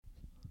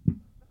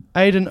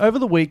Aiden, over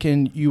the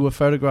weekend you were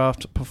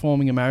photographed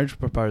performing a marriage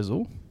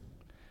proposal.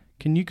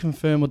 Can you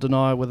confirm or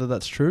deny whether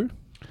that's true?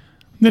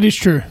 That is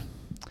true.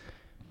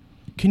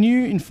 Can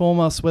you inform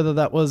us whether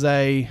that was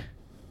a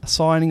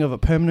signing of a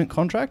permanent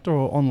contract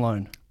or on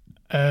loan?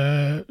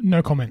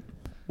 No comment.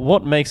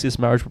 What makes this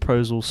marriage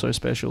proposal so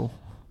special?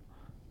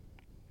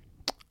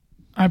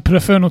 I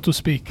prefer not to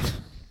speak.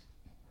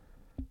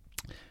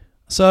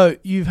 So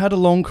you've had a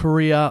long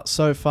career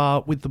so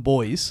far with the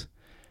boys,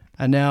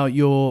 and now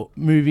you're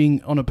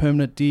moving on a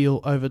permanent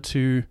deal over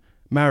to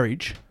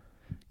marriage.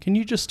 Can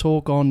you just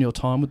talk on your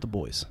time with the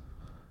boys?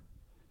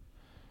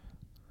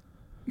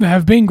 They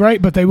have been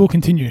great, but they will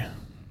continue.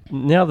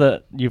 Now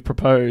that you've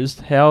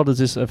proposed, how does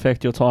this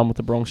affect your time with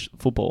the Bronx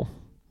football?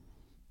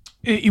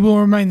 It will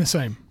remain the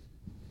same.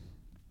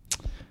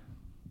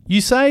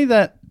 You say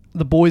that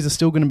the boys are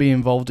still going to be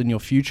involved in your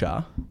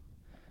future.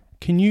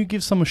 Can you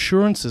give some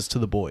assurances to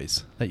the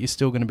boys that you're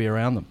still going to be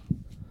around them?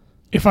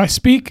 If I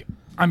speak,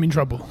 I'm in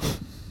trouble.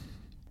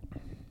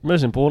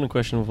 Most important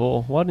question of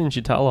all, why didn't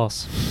you tell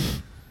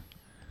us?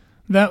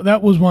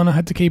 That was one I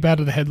had to keep out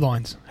of the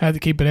headlines. I had to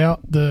keep it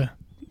out.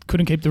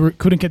 Couldn't get the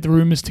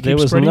rumours to keep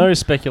spreading. There was no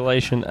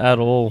speculation at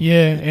all.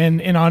 Yeah,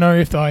 and I know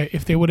if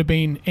there would have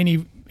been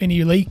any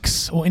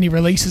leaks or any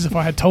releases, if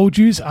I had told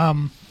yous,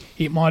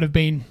 it might have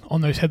been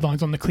on those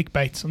headlines on the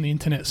clickbaits on the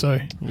internet. So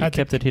you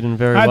kept it hidden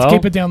very well. I had to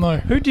keep it down low.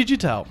 Who did you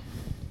tell?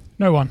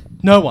 No one.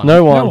 No one.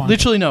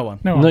 Literally no one.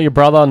 No one. Not your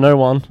brother. No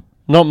one.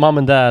 Not mum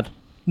and dad.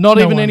 Not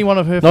No even one. anyone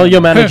of her family. Not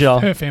your manager.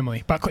 Her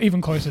family, but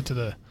even closer to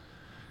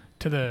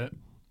the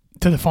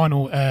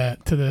final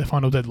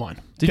deadline.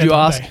 Did you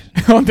ask?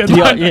 On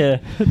deadline. Yeah.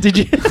 Did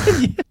you?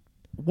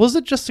 Was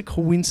it just a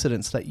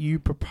coincidence that you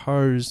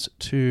proposed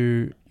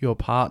to your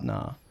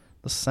partner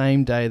the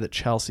same day that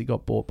Chelsea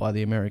got bought by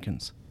the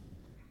Americans?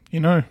 You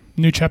know,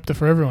 new chapter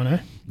for everyone, eh?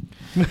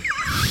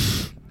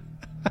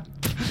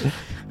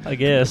 I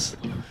guess.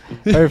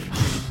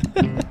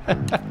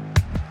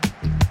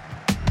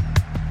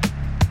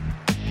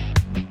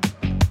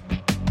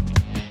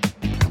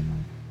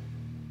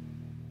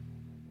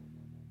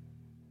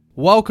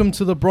 Welcome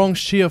to the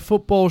Bronx Cheer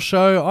Football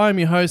Show. I'm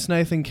your host,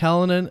 Nathan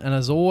Callanan, and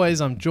as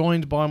always, I'm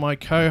joined by my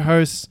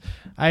co-hosts,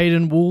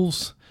 Aiden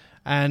Wolves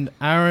and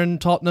Aaron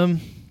Tottenham.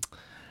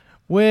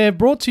 We're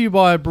brought to you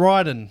by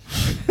Brighton,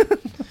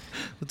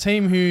 the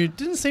team who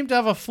didn't seem to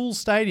have a full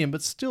stadium,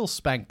 but still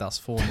spanked us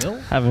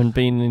 4-0. Haven't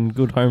been in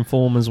good home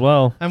form as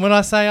well. And when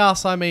I say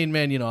us, I mean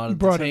Man United,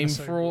 Brighton the team is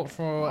so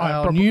for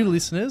our new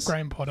listeners.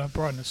 Graham Potter,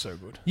 Brighton is so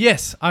good.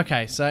 Yes,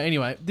 okay, so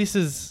anyway, this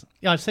is...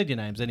 Yeah, I've said your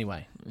names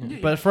anyway.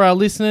 But for our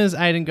listeners,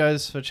 Aiden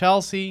goes for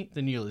Chelsea,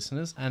 the new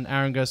listeners, and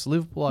Aaron goes to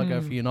Liverpool. I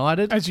go for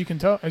United. As you can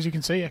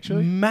see,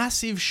 actually.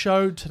 Massive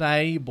show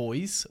today,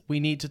 boys. We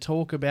need to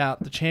talk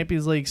about the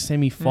Champions League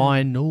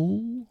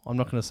semi-final. I'm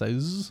not going to say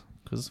zzz,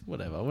 because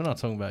whatever. We're not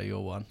talking about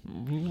your one.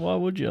 Why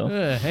would you?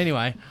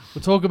 Anyway,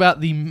 we'll talk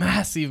about the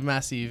massive...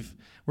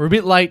 We're a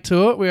bit late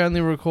to it. We only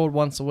record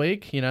once a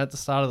week, at the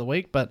start of the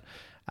week. But...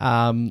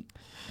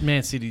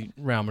 Man City,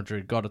 Real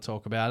Madrid, got to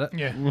talk about it.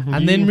 Yeah.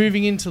 And then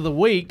moving into the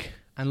week,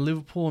 and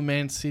Liverpool and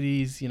Man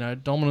City's,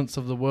 dominance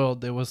of the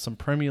world, there was some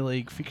Premier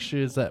League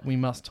fixtures that we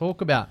must talk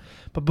about.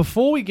 But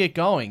before we get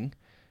going,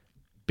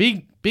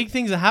 big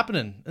things are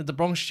happening at the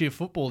Bronx Cheer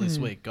Football this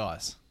week,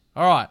 guys.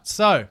 All right,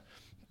 so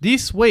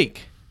this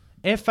week,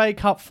 FA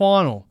Cup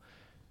final,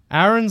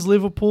 Aaron's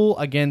Liverpool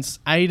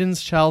against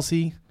Aiden's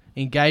Chelsea,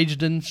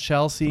 Engaged in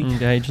Chelsea.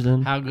 Engaged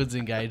in. How good's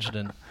Engaged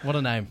in? What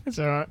a name. It's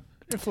all right.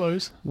 It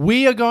flows.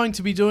 We are going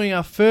to be doing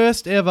our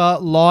first ever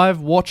live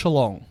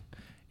watch-along.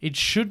 It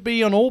should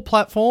be on all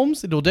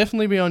platforms. It'll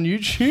definitely be on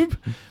YouTube,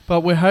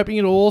 but we're hoping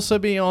it'll also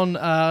be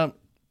on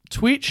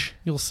Twitch.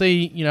 You'll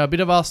see, a bit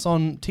of us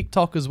on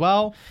TikTok as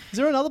well. Is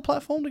there another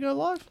platform to go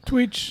live?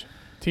 Twitch,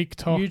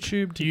 TikTok,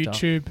 YouTube, TikTok.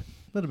 YouTube. A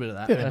little bit of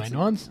that. Yeah, the main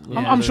ones. Yeah,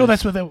 I'm sure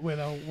that's where they'll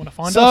want to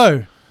find us.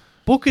 So,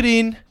 book it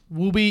in.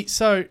 We'll be...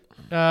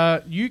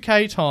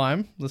 UK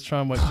time. Let's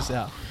try and work this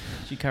out.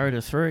 You carried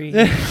a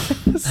 3.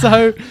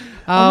 So...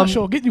 I'm not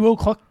sure. Get your world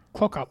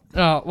clock up.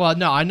 Oh, well,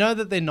 no, I know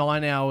that they're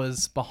 9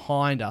 hours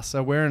behind us,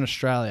 so we're in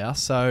Australia.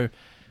 So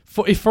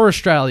for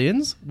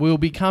Australians, we'll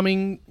be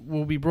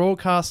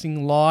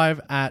broadcasting live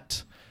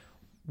at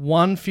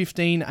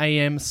 1:15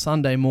 a.m.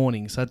 Sunday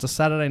morning. So it's a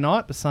Saturday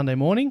night, but Sunday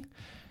morning.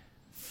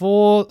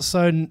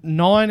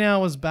 9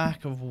 hours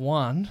back of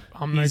 1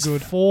 is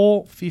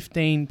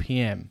 4:15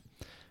 p.m.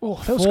 Oh,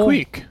 that was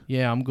quick.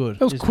 Yeah, I'm good.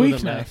 That was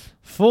quick, Nate.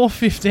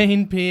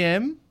 4:15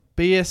 p.m.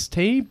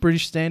 BST,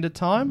 British Standard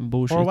Time.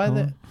 Bullshit or away time.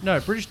 there. No,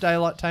 British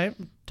Daylight Time.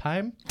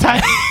 Hello.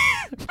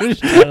 British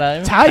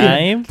Daylight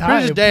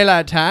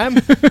Time.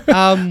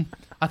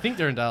 I think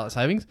they're in daylight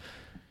savings.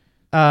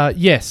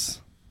 Yes.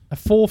 At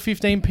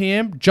 4:15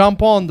 p.m.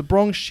 Jump on the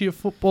Bronx Cheer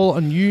Football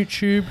on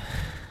YouTube.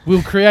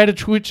 We'll create a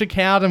Twitch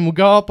account and we'll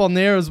go up on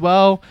there as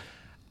well.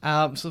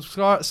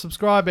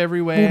 Subscribe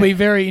everywhere. Will be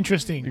very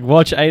interesting.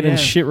 Watch Aiden's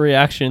shit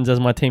reactions as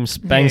my team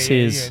spanks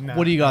his.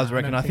 What do you guys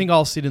reckon? I think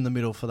I'll sit in the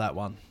middle for that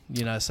one.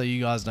 So you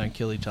guys don't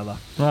kill each other.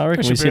 No, I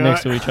reckon we sit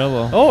next to each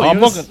other. Oh, I'm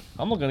not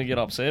going to get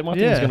upset. My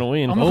team's going to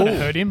win. I'm not going to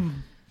hurt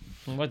him.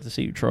 I'd like to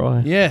see you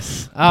try.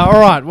 Yes. All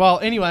right. Well,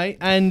 anyway,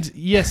 and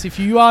yes, if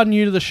you are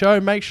new to the show,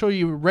 make sure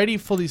you're ready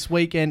for this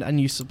weekend and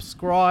you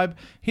subscribe,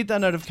 hit that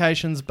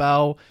notifications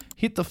bell,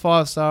 hit the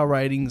 5-star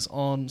ratings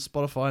on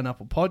Spotify and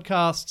Apple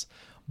Podcasts.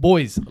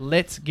 Boys,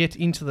 let's get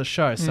into the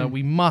show. So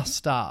we must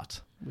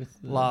start with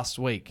last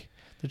week.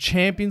 The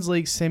Champions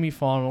League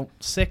semi-final,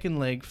 second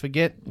leg.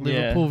 Forget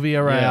Liverpool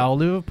via Real. Yeah.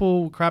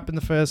 Liverpool crap in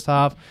the first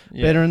half,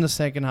 better in the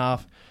second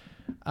half.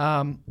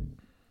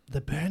 The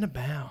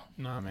Bernabeu.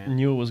 No, man.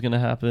 Knew it was going to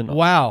happen.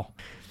 Wow.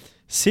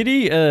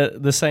 City are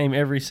the same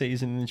every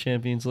season in the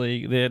Champions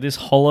League. They're this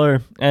hollow.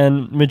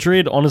 And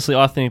Madrid, honestly,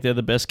 I think they're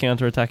the best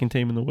counter-attacking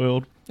team in the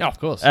world. Oh, of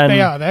course. And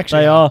They are. They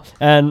actually They are. are.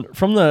 And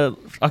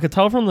I could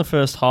tell from the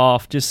first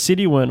half, just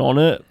City weren't on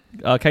it.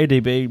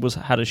 KDB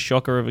had a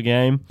shocker of a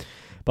game.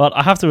 But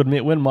I have to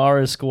admit, when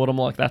Mahrez scored, I'm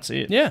like, that's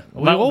it. Yeah,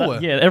 we all were.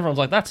 Yeah, everyone's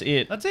like, that's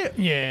it. That's it.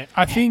 Yeah,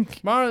 I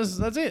think Mahrez,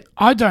 that's it.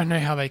 I don't know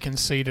how they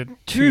conceded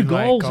Two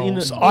late goals in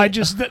it. I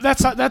just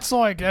that's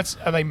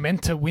are they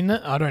meant to win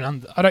it? I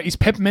don't. Is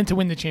Pep meant to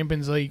win the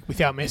Champions League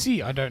without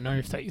Messi? I don't know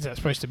if is that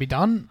supposed to be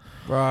done.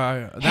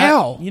 Bro.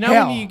 How? You know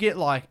How? when you get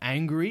like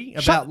angry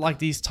about like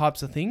these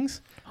types of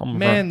things? Humble,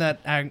 Man, that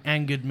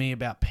angered me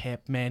about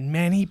Pep, man.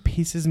 Man, he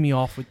pisses me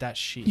off with that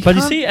shit. But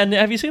you can't- see, and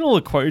have you seen all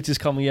the quotes he's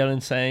coming out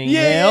and saying?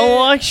 Yeah.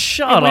 Like,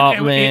 shut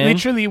up, man. It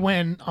literally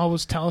when I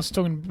was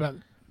talking about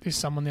this to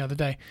someone the other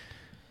day,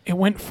 it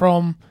went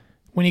from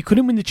when he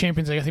couldn't win the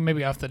Champions League. I think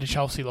maybe after the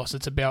Chelsea loss,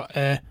 it's about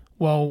a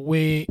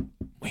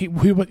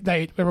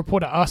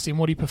reporter asked him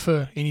what he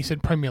prefer, and he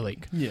said Premier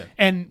League. Yeah.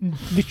 And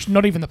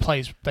not even the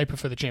players, they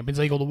prefer the Champions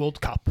League or the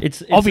World Cup.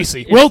 It's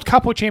Obviously, World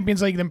Cup or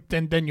Champions League,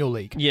 then your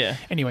league. Yeah.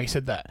 Anyway, he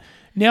said that.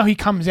 Now he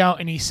comes out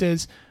and he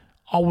says,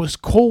 I was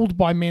called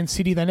by Man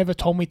City. They never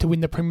told me to win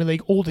the Premier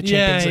League or the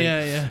Champions League.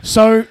 Yeah.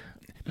 So,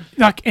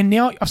 like, and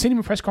now I've seen him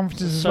in press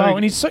conferences as So- well,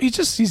 and he's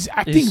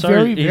acting He's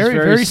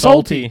very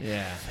salty.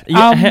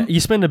 Yeah. You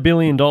spend $1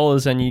 billion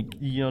and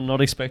you're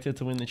not expected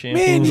to win the Man,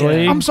 Champions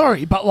League. I'm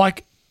sorry, but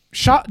like,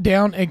 shut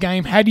down a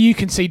game. How do you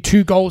concede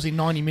 2 goals in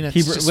 90 minutes?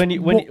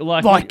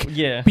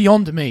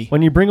 Beyond me.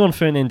 When you bring on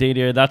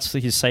Fernandinho, that's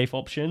his safe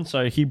option.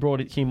 So he brought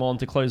him on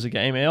to close the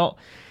game out.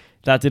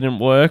 That didn't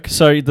work.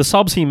 So the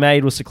subs he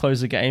made was to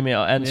close the game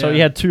out, and so he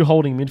had 2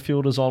 holding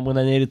midfielders on when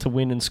they needed to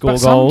win and score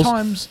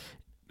goals.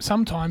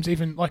 Sometimes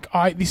even like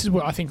this is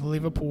where I think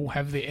Liverpool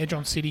have the edge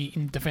on City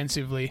in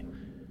defensively.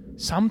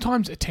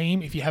 Sometimes a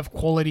team, if you have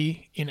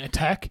quality in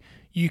attack,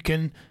 you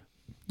can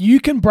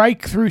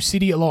break through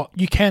City a lot.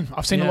 You can.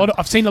 I've seen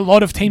a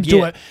lot of teams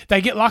do it. They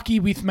get lucky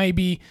with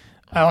maybe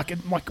a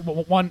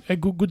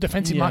good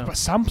defensive mark, but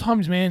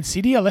sometimes, man,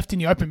 City are left in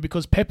the open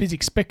because Pep is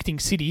expecting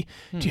City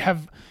to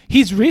have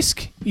his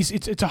risk.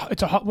 It's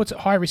a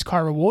high risk, high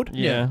reward.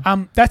 Yeah.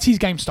 That's his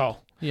game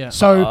style. Yeah.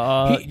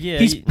 So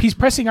he's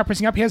pressing up.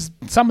 He has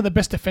some of the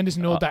best defenders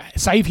in the world that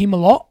save him a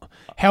lot.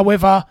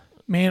 However,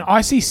 man,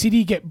 I see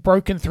City get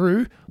broken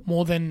through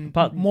more than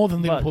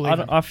Liverpool.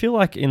 I feel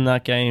like in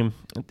that game,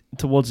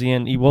 towards the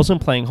end, he wasn't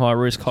playing high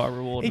risk, high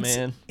reward,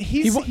 man.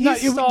 His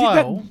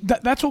style.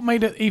 That's what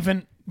made it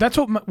even. That's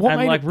what made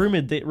like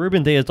it.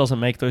 Ruben Diaz doesn't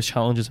make those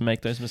challenges and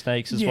make those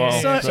mistakes as well.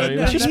 So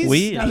It's just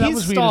weird. That His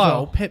was weird style, as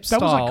well. Pep's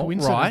That was like style,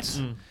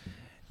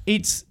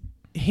 coincidence.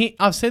 right?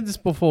 I've said this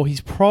before.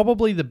 He's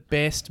probably the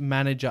best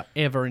manager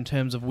ever in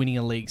terms of winning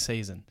a league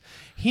season.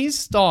 His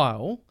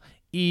style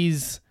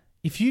is,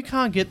 if you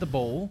can't get the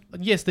ball,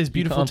 yes, there's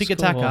beautiful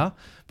tiki-taka,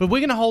 but we're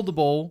going to hold the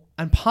ball,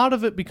 and part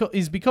of it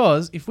is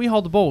because if we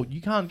hold the ball, you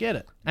can't get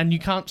it, and you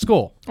can't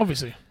score.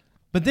 Obviously.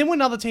 But then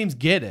when other teams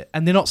get it,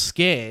 and they're not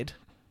scared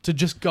to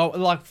just go,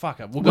 like, fuck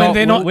it. We'll When go.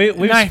 they're not- We've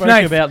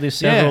spoken about this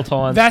several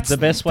times. That's- the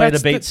best way to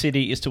that's beat the-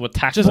 City is to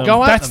attack Just them.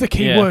 go at That's them. the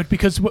key Yeah. word,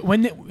 because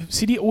when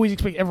City always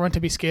expect everyone to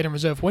be scared and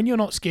reserved. When you're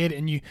not scared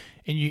and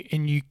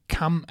you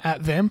come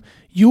at them,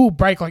 you will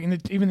break. Like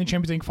even the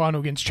Champions League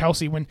final against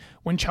Chelsea, when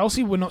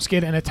Chelsea were not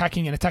scared and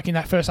attacking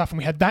that first half, and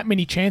we had that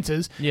many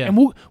chances, and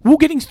we're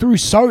getting through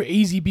so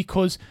easy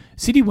because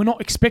City were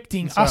not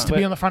expecting us to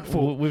be on the front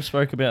foot. We've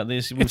spoke about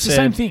this. It's the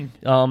same thing.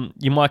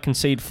 You might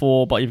concede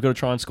 4, but you've got to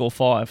try and score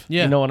 5.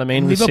 Yeah. You know what I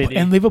mean?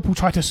 And Liverpool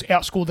try to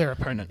outscore their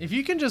opponent. If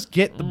you can just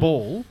get the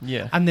ball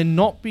Yeah. and then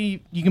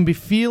you can be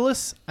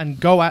fearless and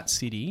go at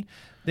City,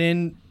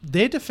 then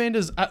their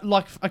defenders,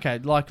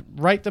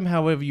 rate them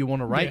however you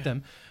want to rate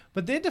them,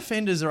 but their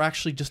defenders are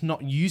actually just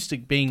not used to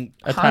being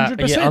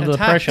 100% under the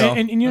attacked. pressure.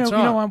 And you That's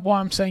know right. why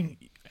I'm saying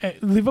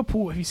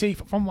Liverpool. If you see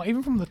from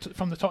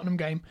the Tottenham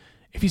game,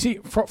 if you see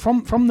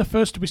from the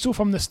first whistle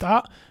from the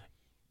start,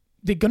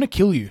 they're gonna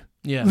kill you.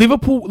 Yeah.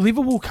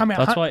 Liverpool come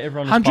out. That's why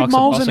everyone just 100 parks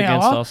miles the bus an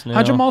against hour. us now.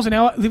 100 miles an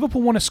hour.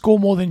 Liverpool want to score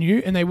more than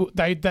you, and that's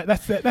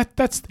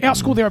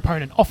outscore their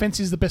opponent. Offense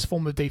is the best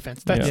form of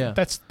defense.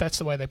 That's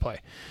the way they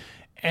play.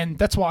 And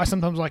that's why I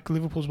sometimes like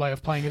Liverpool's way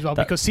of playing as well.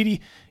 Because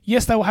City,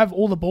 yes, they will have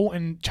all the ball,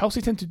 and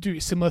Chelsea tend to do a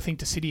similar thing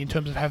to City in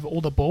terms of have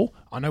all the ball.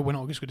 I know we're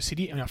not as good as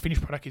City, and our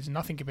finished product is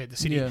nothing compared to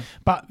City. Yeah.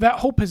 But that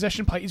whole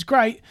possession play is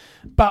great.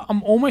 But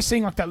I'm almost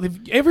seeing like that.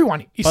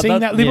 Everyone is seeing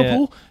that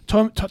Liverpool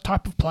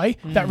type of play,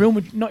 that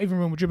not even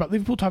Real Madrid, but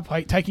Liverpool type of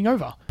play taking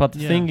over. But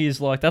the thing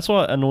is, like, that's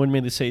what annoyed me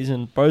this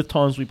season. Both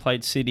times we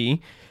played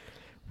City,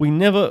 we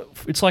never.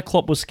 It's like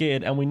Klopp was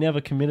scared, and we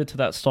never committed to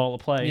that style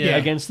of play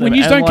against them. When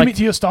you don't like, commit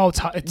to your style,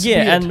 it's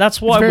weird. And that's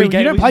why we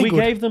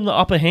gave them the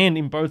upper hand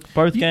in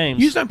both games.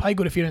 You just don't play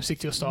good if you don't stick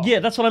to your style. Yeah,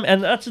 that's what I'm.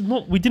 And that's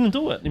not. We didn't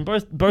do it in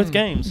both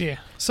games. Yeah.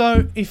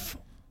 So if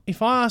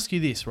I ask you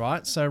this,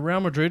 right? So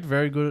Real Madrid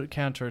very good at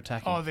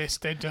counter-attacking. Oh,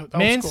 they'll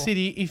Man score.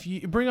 City, if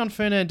you bring on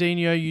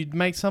Fernandinho, you'd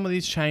make some of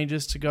these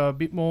changes to go a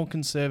bit more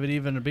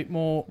conservative and a bit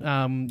more,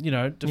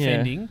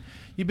 defending. Yeah.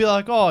 You'd be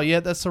like, oh, yeah,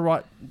 that's the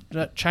right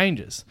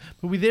changes.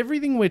 But with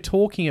everything we're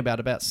talking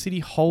about City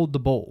hold the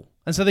ball.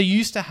 And so they're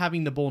used to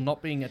having the ball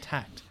not being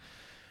attacked.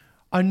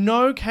 I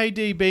know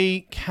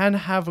KDB can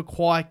have a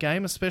quiet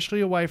game,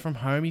 especially away from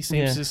home. He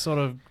seems to sort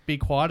of be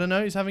quiet. I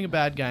know he's having a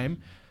bad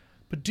game.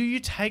 But do you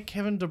take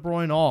Kevin De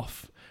Bruyne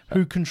off,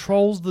 who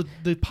controls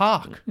the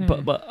park?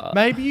 But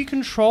maybe you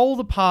control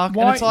the park,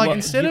 why, and it's like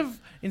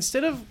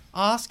instead of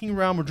asking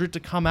Real Madrid to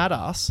come at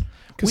us,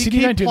 we City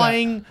keep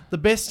playing the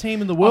best team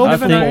in the world.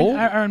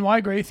 Aaron, why I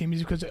agree with him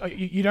is because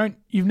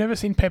you've never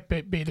seen Pep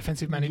be a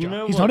defensive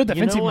manager. He's not a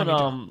defensive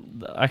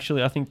manager.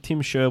 Actually, I think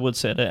Tim Sherwood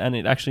said it, and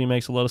it actually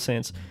makes a lot of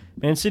sense.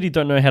 Man City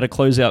don't know how to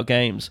close out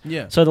games.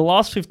 Yeah. So the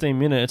last 15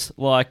 minutes,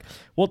 like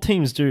what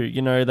teams do,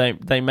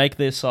 they make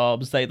their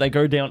subs, they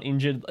go down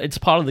injured. It's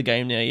part of the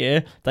game now. Yeah.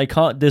 They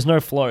can't. There's no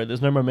flow.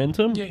 There's no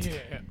momentum. Yeah.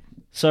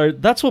 So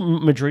that's what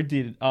Madrid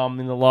did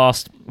in the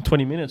last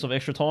 20 minutes of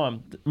extra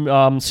time.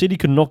 City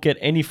could not get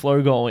any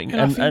flow going,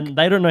 and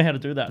they don't know how to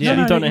do that. Yeah.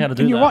 City don't know how to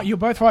do that. You're right. You're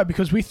both right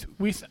because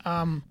with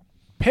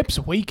Pep's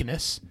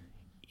weakness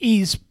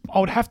is,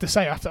 I would have to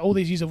say, after all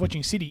these years of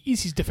watching City,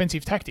 is his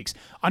defensive tactics.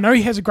 I know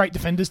he has a great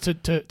defenders to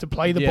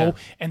play the ball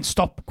and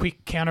stop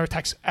quick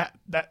counterattacks at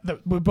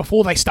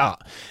before they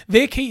start.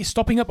 Their key is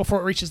stopping it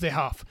before it reaches their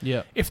half.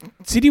 Yeah. If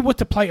City were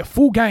to play a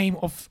full game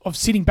of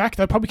sitting back,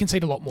 they'd probably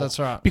concede a lot more. That's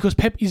right. Because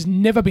Pep is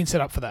never been set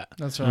up for that.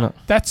 That's right. No.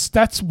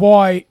 That's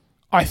why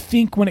I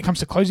think when it comes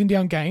to closing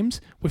down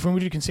games, with Real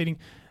Madrid conceding,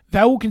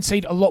 they will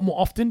concede a lot more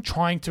often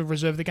trying to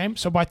reserve the game.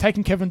 So by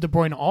taking Kevin De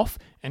Bruyne off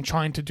and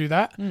trying to do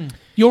that,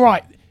 you're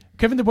right.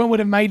 Kevin De Bruyne would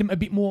have made him a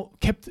bit more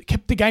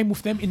kept the game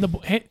with them in the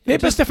their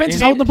best defense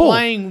is holding the ball.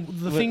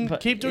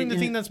 Keep doing the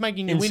thing that's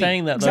making you win. In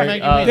saying that,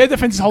 their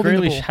defense is holding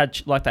the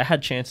ball. They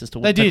had chances to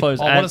They did. close.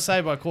 What a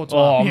save by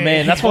Courtois! Oh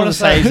man, that's one of the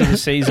saves of the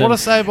season. What a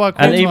save by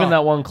Courtois! And even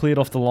that one cleared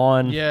off the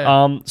line.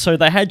 Yeah. So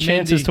they had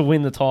chances to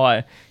win the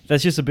tie.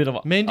 That's just a bit of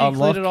Mendy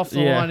cleared it off the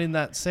line in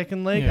that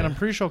second leg, and I'm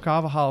pretty sure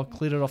Carvajal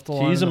cleared it off the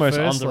line. He's the most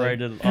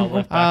underrated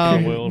left back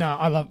in the world. No,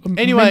 I love.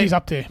 Anyway, Mendy's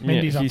up there.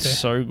 Mendy's up there. He's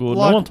so good.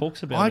 No one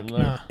talks about him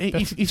though.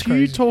 If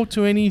you talk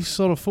to any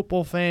sort of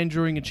football fan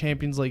during a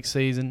Champions League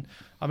season,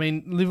 I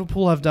mean,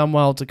 Liverpool have done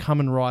well to come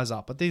and rise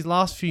up, but these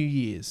last few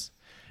years,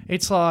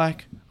 it's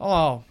like,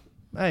 oh,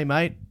 hey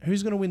mate,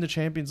 who's going to win the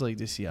Champions League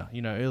this year?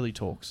 Early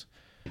talks.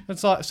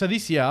 It's like, so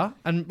this year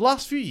and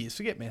last few years,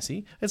 forget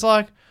Messi. It's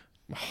like,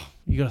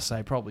 you got to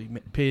say probably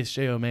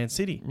PSG or Man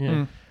City.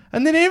 Yeah.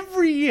 And then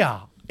every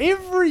year,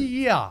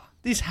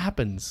 this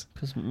happens.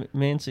 Because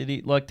Man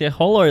City, like, they're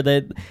hollow.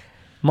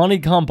 Money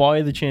can't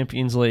buy the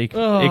Champions League.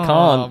 Oh, it can't.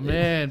 Oh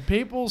man,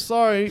 people,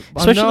 sorry,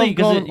 especially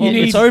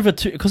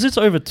because it's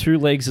over two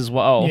legs as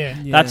well. Yeah.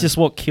 That's just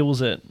what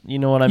kills it. You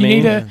know what I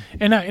you mean?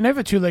 And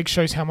over two legs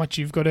shows how much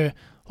you've got to.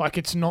 Like,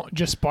 it's not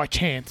just by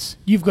chance.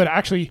 You've got to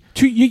actually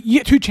you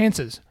get two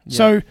chances. Yeah.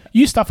 So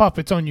you stuff up,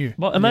 it's on you.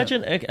 Well,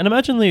 imagine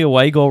the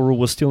away goal rule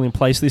was still in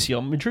place this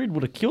year. Madrid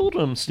would have killed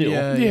them still.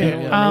 Yeah. You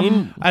know what I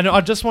mean? And I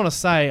just want to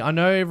say, I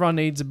know everyone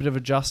needs a bit of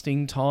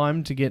adjusting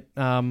time to get,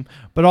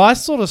 but I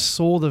sort of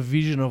saw the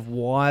vision of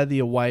why the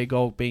away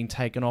goal being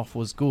taken off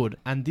was good,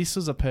 and this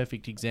is a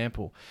perfect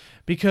example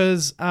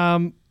because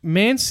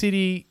Man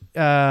City.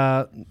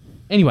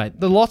 Anyway,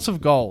 the lots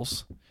of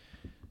goals.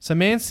 So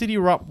Man City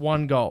were up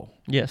 1 goal.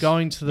 Yes.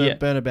 Going to the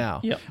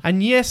Bernabeu. Yep.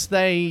 And yes,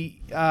 they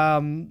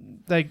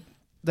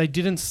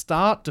didn't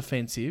start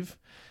defensive,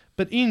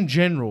 but in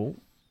general,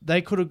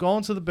 they could have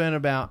gone to the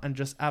Bernabeu and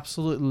just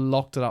absolutely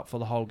locked it up for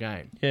the whole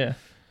game. Yeah.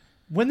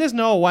 When there's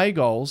no away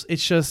goals,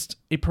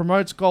 it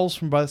promotes goals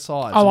from both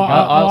sides. Oh,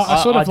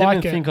 I sort of like it. I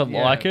didn't think I'd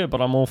like it,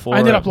 but I'm all for it. I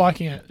ended up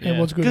liking it. Yeah. It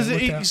was good.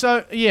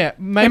 It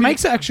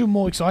makes it actually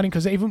more exciting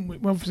because even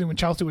obviously when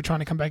Chelsea were trying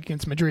to come back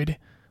against Madrid,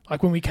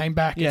 like when we came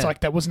back, it's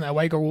like that wasn't an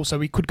away goal rule, so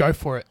we could go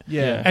for it.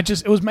 Yeah.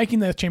 It was making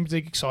the Champions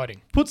League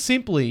exciting. Put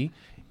simply,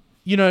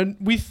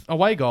 with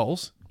away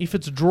goals, if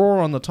it's a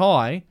draw on the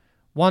tie,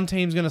 one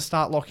team's going to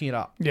start locking it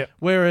up. Yeah.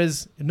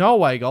 Whereas no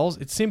away goals,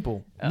 it's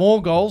simple. More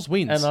goals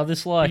wins. And I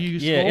just like, you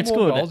it's more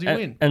good. Goals, you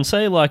win. And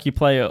say like you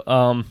play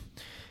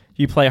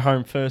you play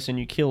home first and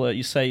you kill it.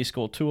 You say you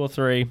score 2 or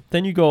 3,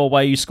 then you go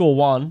away, you score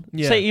 1.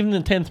 Yeah. Say even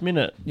in the 10th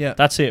minute. Yeah.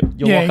 That's it.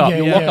 You'll Yeah, lock up. yeah,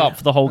 You'll yeah, lock yeah. up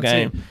for the whole That's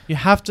game. it. You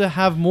have to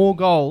have more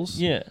goals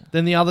Yeah.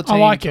 than the other team I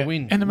like to it,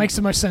 win. and it makes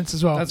the most sense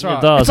as well. That's It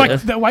right. does. It's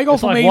like the away goal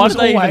It's for like, me why was do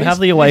they always even have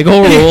the away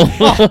goal rule?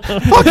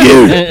 fuck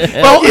you.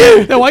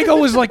 Well, the away goal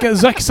was like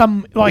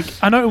some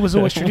I know it was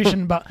always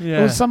tradition, but it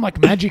Yeah. was some like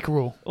magic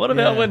rule. What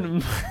about Yeah.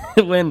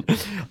 when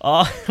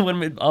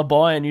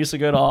Bayern used to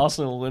go to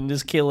Arsenal and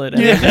just kill it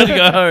and Yeah. then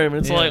go home?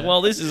 It's Yeah. like,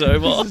 well, this is over.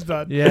 This is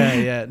done.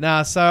 Yeah.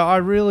 Nah, so I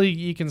really,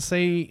 you can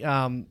see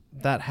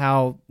that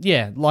how,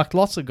 like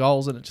lots of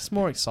goals and it's just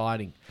more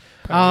exciting.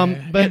 Yeah.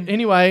 But And-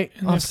 anyway,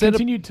 And I've they've said it.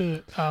 continued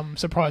to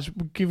surprise.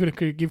 Give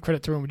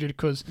credit to Real Madrid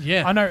because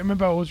Yeah. I know.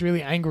 Remember, I was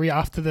really angry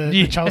after the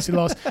Yeah. Chelsea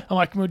loss. I'm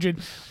like Madrid,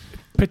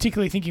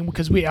 particularly thinking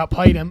because we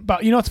outplayed them.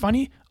 But you know what's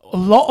funny? A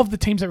lot of the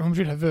teams that Real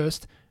Madrid have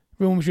versed,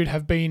 Real Madrid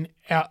have been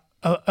out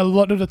a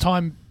lot of the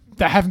time.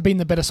 They haven't been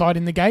the better side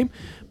in the game,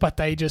 but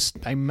they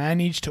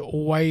manage to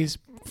always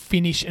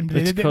finish, and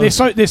they're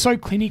so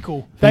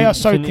clinical. They are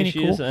so Finishes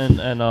clinical,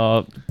 and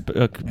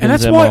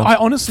that's why I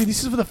honestly,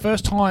 this is for the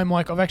first time.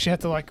 Like I've actually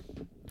had to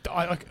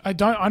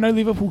I know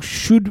Liverpool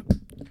should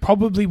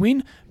probably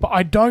win, but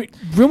I don't.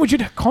 Real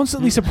Madrid are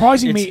constantly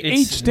surprising me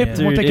each step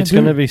of what they can it's do.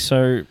 going to be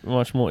so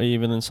much more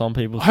even than some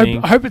people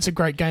think. I hope it's a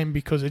great game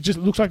because it just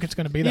looks like it's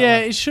going to be that Yeah,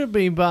 way. it should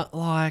be, but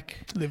like,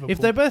 Liverpool. if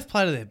they both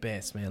play to their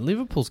best, man,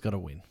 Liverpool's got to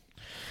win.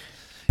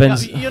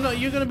 Ben's- You're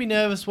going to be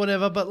nervous,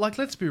 whatever, but like,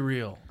 let's be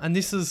real. And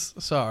this is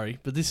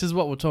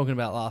what we're talking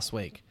about last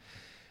week.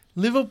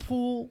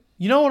 Liverpool,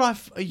 it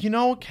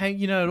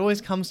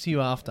always comes to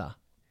you after.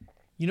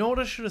 You know what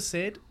I should have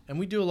said? And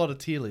we do a lot of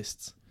tier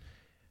lists.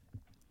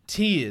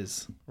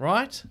 Tiers,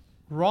 right?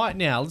 Right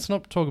now, let's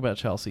not talk about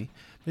Chelsea.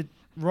 But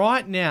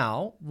right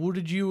now,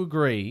 would you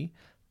agree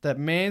that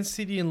Man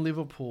City and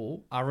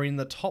Liverpool are in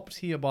the top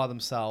tier by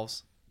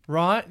themselves?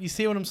 Right? You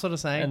see what I'm sort of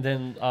saying? and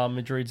then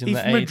Madrid's in If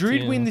the 8th.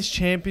 Madrid win this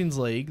Champions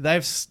League,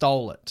 they've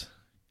stole it.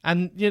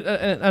 And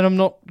I'm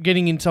not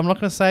going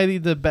to say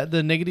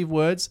the negative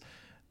words.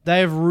 They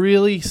have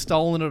really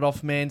stolen it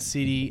off Man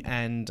City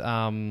and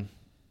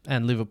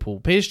Liverpool.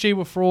 PSG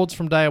were frauds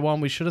from day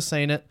one. We should have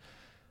seen it.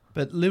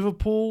 But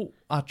Liverpool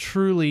are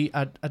truly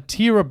a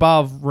tier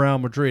above Real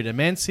Madrid. And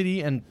Man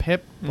City and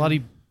Pep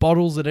bloody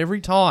bottles it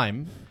every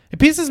time. It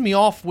pisses me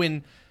off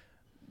when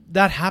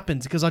that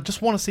happens because I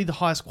just want to see the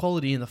highest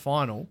quality in the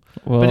final.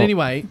 Well, but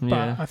anyway,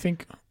 yeah. But I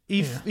think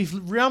if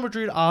Real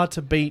Madrid are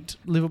to beat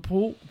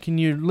Liverpool, can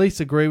you at least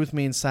agree with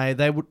me and say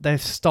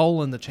they've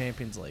stolen the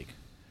Champions League?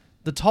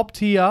 The top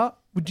tier,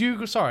 do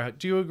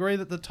you agree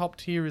that the top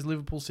tier is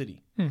Liverpool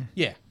City?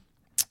 Yeah.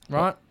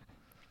 Right?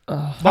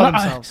 By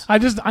themselves.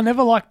 I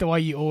never like the way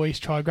you always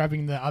try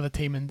grabbing the other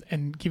team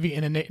and giving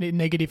it a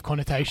negative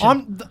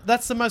connotation.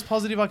 That's the most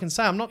positive I can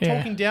say. I'm not Yeah.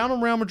 talking down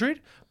on Real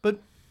Madrid, but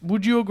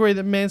would you agree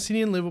that Man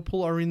City and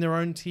Liverpool are in their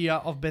own tier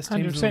of best teams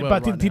in the 100%. world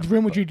But right did now?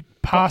 Real Madrid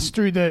pass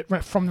through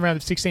from the round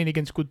of 16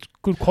 against good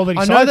quality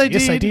I sides? know they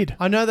Yes, did. they did.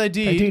 I know they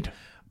did. They did.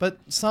 But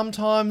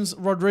sometimes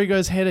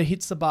Rodrigo's header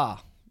hits the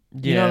bar.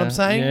 You know what I'm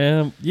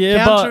saying?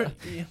 Yeah, Counter-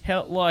 but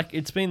how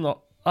it's been like,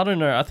 I don't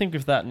know. I think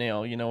with that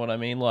now, you know what I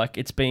mean. Like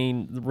it's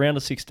been the round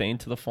of 16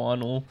 to the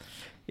final.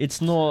 It's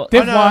not.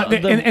 They've I know,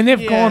 won, the- and they've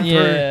yeah. gone through.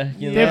 Yeah,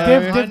 you know.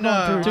 They've I gone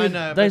know, through. I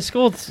know. They but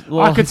scored.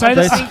 I could say I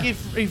that. think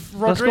if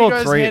scored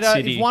Rodrigo's 3 at header,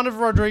 City. if one of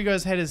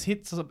Rodrigo's headers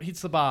hits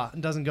the bar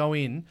and doesn't go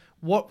in,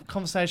 what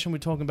conversation are we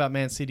talking about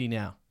Man City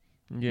now?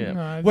 Yeah.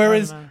 No, I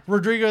Whereas don't know.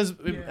 Rodrigo's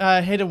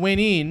header went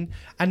in,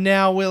 and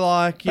now we're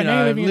like, But now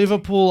you're living it-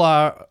 Liverpool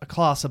are a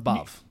class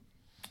above.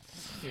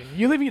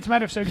 You're living it to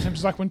matter of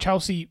circumstances, like when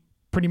Chelsea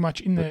pretty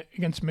much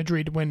against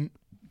Madrid, when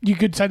you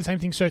could say the same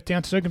thing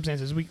down to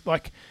circumstances. We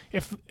like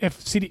if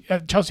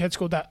Chelsea had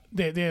scored that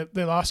their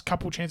last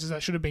couple chances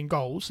that should have been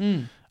goals,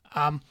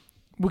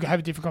 we could have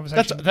a different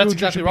conversation. That's Real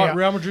exactly should be right. out.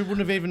 Real Madrid wouldn't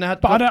have even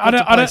had. But I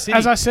don't. City.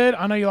 As I said,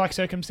 I know you like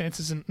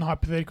circumstances and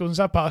hypotheticals and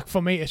stuff. But like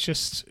for me,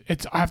 it's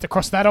I have to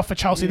cross that off for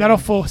Chelsea, that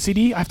off for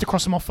City. I have to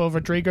cross them off for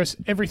Rodriguez,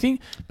 everything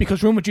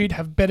because Real Madrid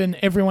have better than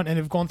everyone and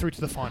have gone through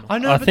to the final. I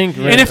know. I but- think.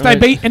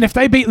 And if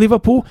they beat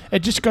Liverpool, it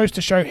just goes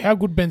to show how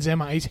good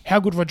Benzema is, how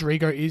good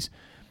Rodrigo is,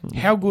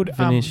 how good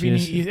Vinny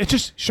Vinicius. is. It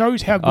just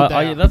shows how good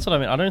they are. That's what I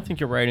mean. I don't think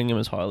you're rating him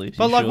as highly as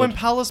But you like should. when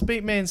Palace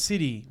beat Man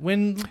City,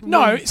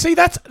 No, see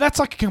that's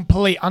like a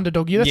complete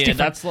underdog. Yeah, that's yeah,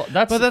 different.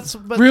 that's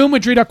but Real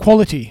Madrid are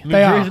quality.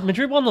 They are.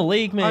 Madrid won the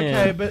league, man.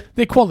 okay, but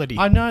They're quality.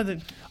 I know that.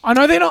 I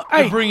know they're not.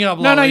 You're Hey, bringing up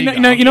no, La you know,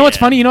 Liga. you know what's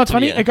funny? You know what's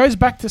funny? Yeah. It goes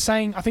back to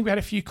saying. I think we had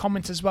a few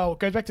comments as well. It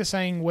goes back to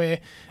saying where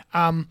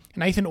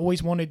Nathan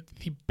always wanted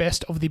the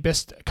best of the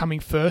best coming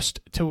first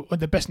or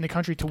the best in the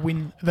country to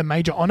win the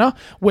major honor.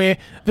 Where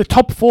the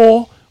top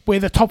four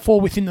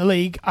within the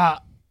league are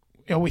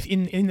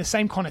within in the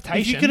same connotation.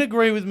 If you can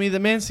agree with me that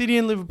Man City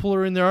and Liverpool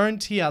are in their own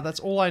tier, that's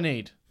all I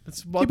need.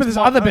 but there's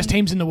other best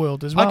teams in the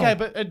world as well. Okay,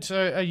 but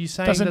so are you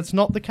saying Doesn't- that's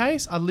not the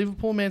case? Are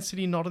Liverpool, Man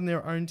City not in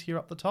their own tier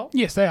up the top?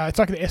 Yes, they are. It's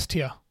like the S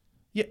tier.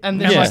 Yeah,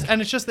 and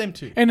it's just them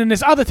two. And then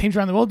there's other teams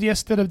around the world,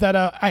 yes, that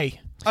are A.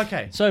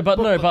 Okay. So, but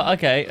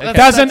okay. But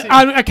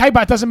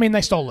it doesn't mean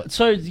they stole it.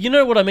 So you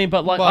know what I mean.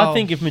 But Well- I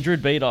think if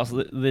Madrid beat us,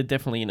 they're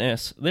definitely an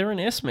S. They're an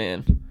S,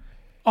 man.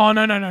 Oh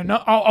no!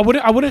 I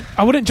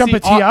wouldn't jump See, a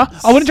tier.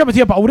 I wouldn't jump a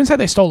tier, but I wouldn't say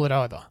they stole it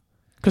either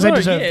because they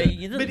deserve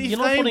it. But if you're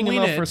not they putting win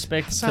enough it,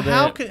 respect so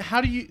to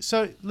how do you?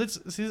 So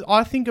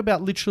I think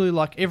about literally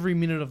like every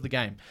minute of the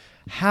game.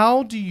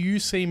 How do you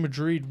see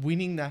Madrid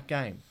winning that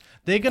game?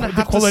 They're going to The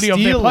have quality to of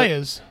steal their it.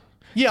 players.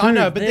 Yeah, I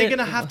know, but they're going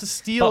to have to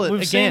steal it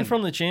We've again. seen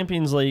from the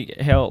Champions League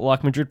how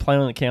like Madrid play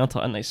on the counter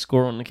and they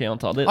score on the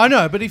counter. I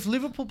know, but if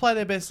Liverpool play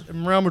their best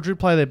and Real Madrid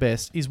play their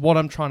best, is what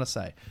I'm trying to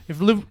say.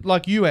 If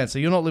like you answer,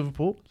 you're not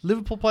Liverpool.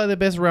 Liverpool play their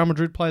best, Real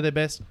Madrid play their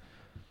best.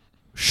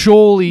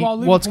 Surely, Well,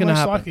 what's going to most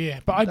happen? likely, yeah.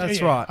 But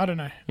That's right. I don't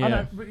know. Yeah. I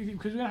know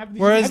because we're gonna have this,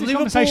 Whereas we had this Liverpool,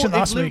 conversation if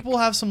last week. Liverpool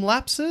have some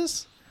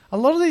lapses, a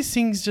lot of these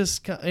things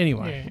just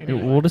anyway. Yeah,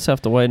 anyway. We'll just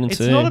have to wait and It's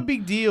see. not a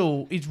big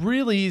deal. It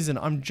really isn't.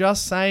 I'm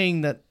just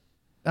saying that,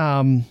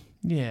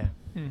 yeah.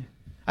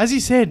 As you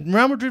said,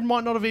 Real Madrid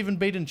might not have even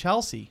beaten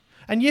Chelsea.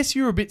 And yes,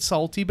 you're a bit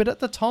salty, but at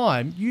the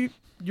time,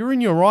 you're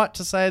in your right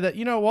to say that,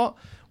 you know what,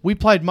 we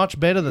played much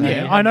better than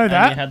Yeah, them. I know and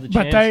that. you had the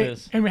but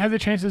chances. we had the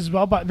chances as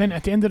well. But then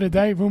at the end of the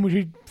day, when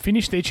we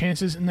finish their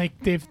chances and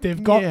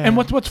they've got Yeah. and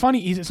what's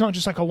funny is it's not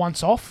just like a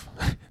once off.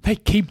 They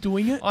keep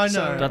doing it. I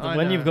know. But I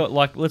when know. you've got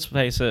like, let's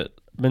face it,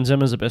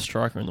 Benzema's the best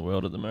striker in the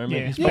world at the moment.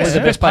 Yeah. He's Yeah. probably He's the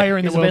best player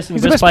in the world. He's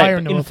He's the best player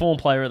in the world. Informed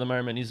player at the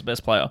moment. He's the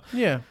best player.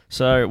 Yeah.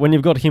 So when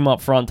you've got him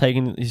up front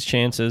taking his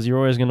chances, you're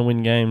always going to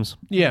win games.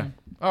 Yeah.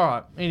 All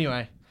right.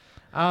 Anyway,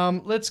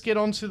 let's get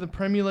on to the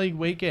Premier League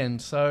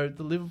weekend. So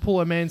the Liverpool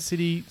and Man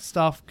City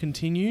stuff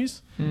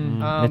continues.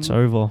 It's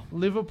over.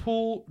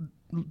 Liverpool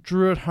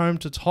drew at home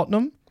to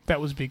Tottenham. That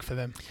was big for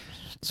them.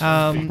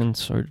 And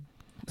so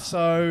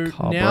So now,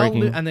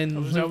 Heartbreaking.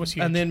 That was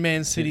huge. and then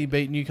Man City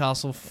beat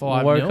Newcastle I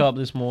 5-0. woke up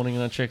this morning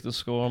and I checked the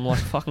score. I'm like,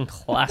 fucking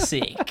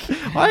classic.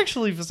 I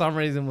actually, for some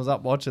reason, was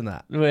up watching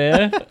that.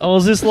 Where? I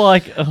was just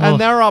like, And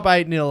they were up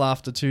 8-0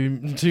 after two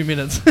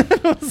minutes.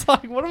 I was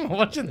like, what am I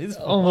watching this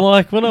for? I'm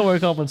like, when I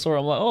woke up and saw it,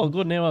 I'm like, oh,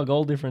 good, now our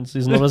goal difference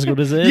is not as good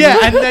as theirs. Yeah,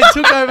 and they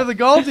took over the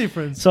goal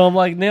difference. So I'm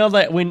like, now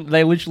that when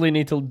they literally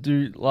need to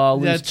do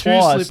lose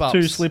twice,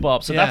 two slip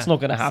ups, so Yeah. that's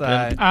not going to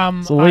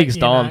happen. So The league's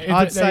done.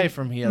 I'd say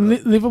from here.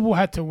 Liverpool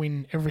had to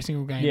win every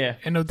single game. Yeah.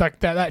 And like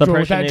that The draw,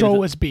 pressure that draw needed-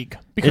 was big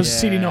because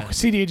Yeah.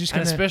 City are just and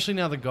going to. especially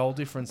now the goal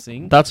difference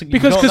thing. That's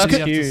Because that's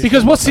huge.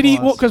 because what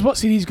Capitalize. what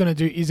City's going to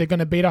do is they're going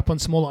to beat up on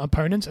smaller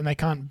opponents and they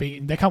can't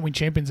win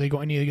Champions League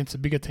or any against a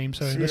bigger team.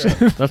 So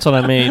That's what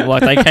I mean.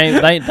 Like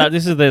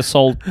this is their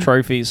sole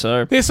trophy.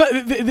 So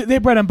their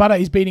bread and butter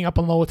is beating up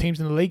on lower teams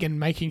in the league and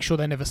making sure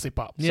they never slip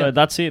up. Yeah. so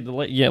that's it.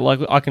 Like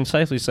I can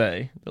safely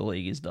say the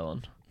league is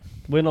done.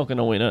 We're not going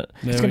to win it.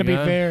 It's going to be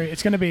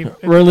It's going to be.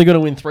 We're only going to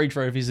win 3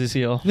 trophies this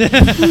year.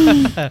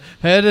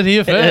 Heard it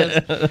here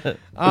first.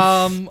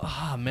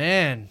 Oh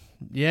man,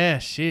 yeah,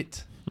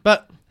 shit.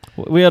 But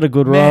We had a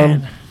good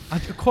man,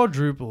 run. a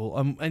quadruple.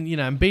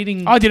 And I'm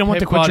beating. I didn't want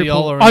Pep the quadruple.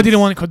 Guardiola I didn't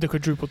want the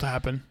quadruple to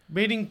happen.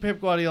 beating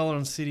Pep Guardiola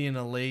and City in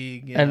a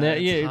league. You And know,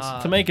 it's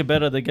hard. to make it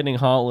better, they're getting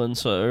Haaland,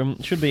 so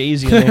it should be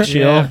easier next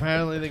year. Yeah,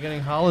 apparently they're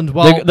getting Haaland.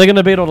 Well, They're going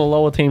to beat all the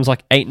lower teams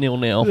like 8-0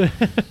 now.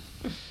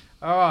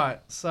 all right.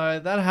 So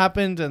that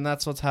happened, and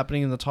that's what's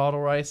happening in the title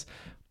race.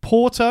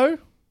 Porto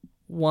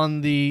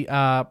won the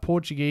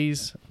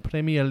Portuguese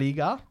Premier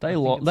Liga. They I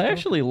think it's they called.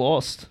 actually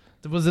lost.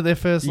 Was it their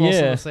first loss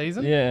of the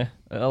season? Yeah.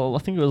 I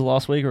think it was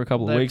last week or a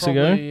couple of weeks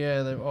ago. probably,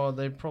 Yeah,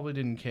 they probably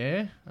didn't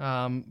care.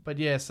 But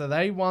yeah, so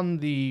they won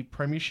the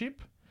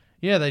Premiership.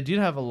 Yeah, they did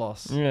have a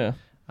loss. Yeah.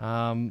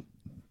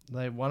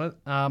 They won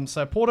it.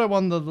 So Porto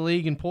won the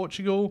league in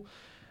Portugal.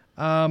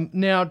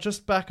 Now,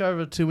 just back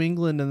over to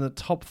England in the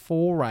top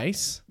 4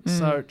 race.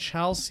 So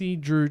Chelsea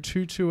drew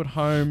 2-2 at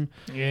home.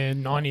 Yeah,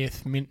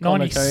 90th minute,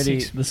 Connor Cody,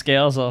 96. the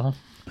Scouser.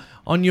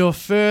 On your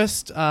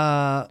first,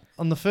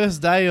 on the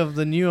first day of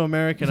the new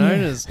American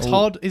owners,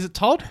 Todd, is it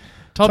Todd?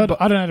 Todd,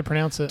 I don't know how to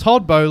pronounce it.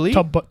 Todd Bowley.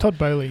 Todd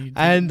Bowley.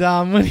 And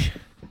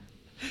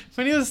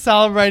when he was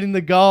celebrating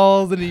the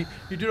goals and he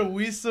did a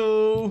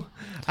whistle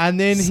and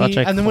then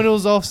when it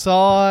was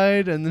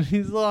offside and then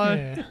he's like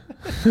Yeah.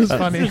 It was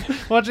funny.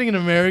 watching an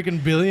American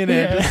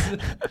billionaire.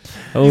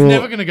 Yeah. He's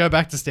never going to go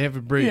back to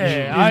Stamford Bridge.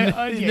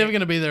 Yeah, he's yeah. never going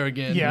to be there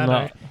again. Yeah, I No.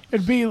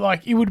 know.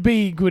 It would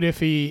be good if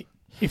he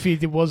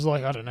was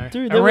like, I don't know,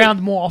 Dude, there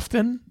around more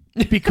often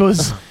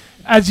because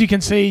as you can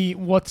see,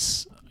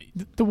 what's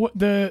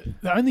the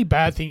only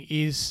bad thing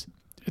is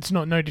it's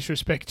no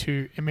disrespect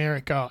to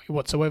America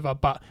whatsoever,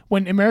 but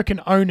when American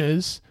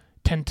owners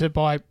tend to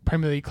buy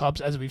Premier League clubs,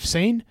 as we've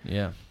seen,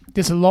 Yeah.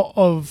 there's a lot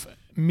of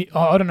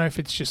I don't know if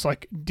it's just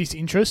like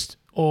disinterest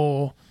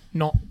or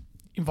not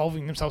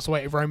involving themselves the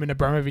way Roman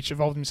Abramovich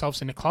involved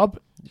themselves in the club.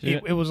 Yeah.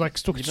 It was like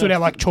You stood know,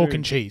 out like chalk dude,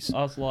 and cheese.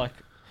 I was like,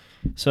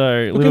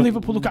 so Look at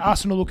Liverpool, look at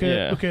Arsenal, look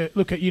Yeah.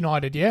 at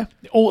United, yeah?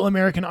 All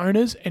American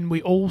owners, and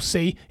we all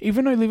see,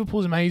 even though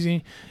Liverpool's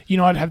amazing,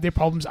 United have their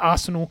problems,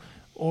 Arsenal,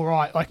 all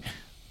right. Like,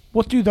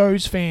 what do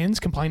those fans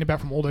complain about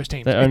from all those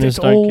teams? The owners It's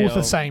don't all care.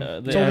 the same.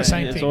 It's all Yeah, the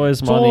same it's thing. always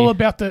It's money. all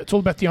about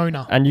the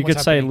owner. And you what's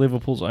could say happening.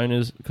 Liverpool's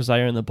owners because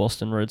they own the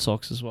Boston Red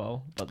Sox as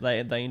well, but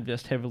they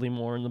invest heavily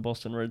more in the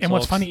Boston Red Sox. And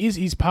what's funny is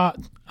he's part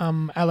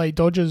LA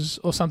Dodgers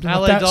or something LA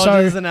like that.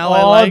 Dodgers So and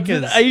LA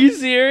Lakers. Are you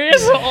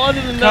serious? I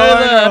didn't know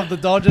Co-owner that. of the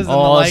Dodgers and the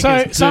Oh,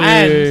 Lakers. so-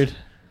 dude.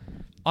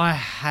 I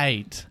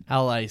hate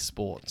LA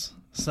sports.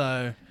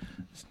 So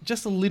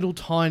just a little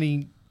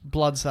tiny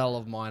blood cell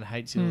of mine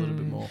hates you a little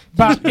bit more.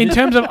 But in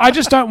terms of, I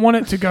just don't want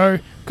it to go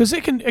because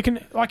it can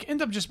like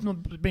end up just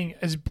being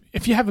as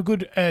if you have a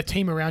good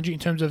team around you in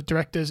terms of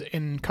directors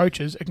and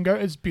coaches, it can go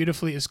as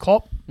beautifully as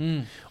Klopp,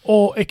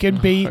 or it can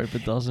be. I hope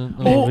it doesn't.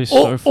 That Or, would be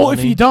so funny. or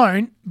if you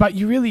don't, but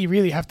you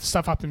really have to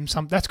stuff up in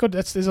some. That's good.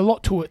 There's a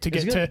lot to it to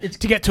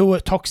get to a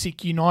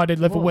toxic United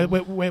level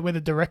where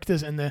the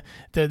directors and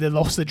they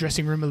lost the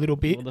dressing room a little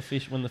bit. Or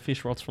when the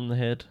fish rots from the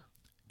head.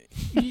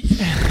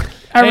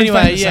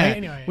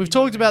 Anyway, we've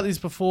talked about this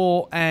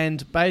before,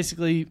 and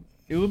basically,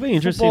 It would be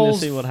interesting to Football's-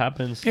 see what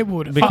happens. it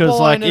would Because Football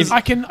like owners- if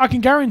I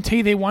can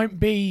guarantee there won't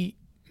be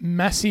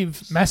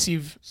massive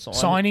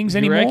signings You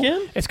anymore.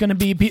 reckon? It's going to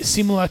be a bit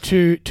similar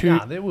to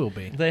nah, there will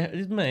be.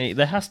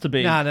 there has to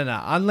be.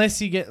 No.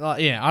 Unless you get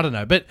like, I don't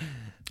know, but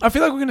I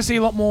feel like we're going to see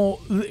a lot more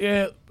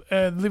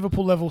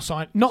Liverpool level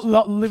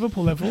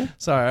Liverpool level.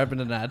 sorry, I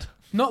opened an ad.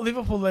 Not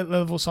Liverpool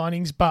level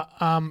signings, but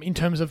in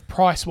terms of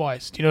price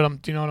wise, do you know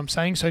what I'm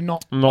saying? So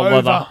not Not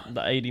over, like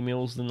the 80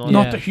 mils, the 90,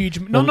 not Yeah. the huge,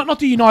 not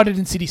the United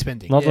and City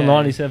spending, not the Yeah.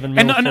 97 mils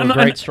And- for and-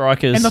 great and-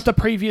 strikers. and not the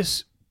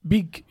previous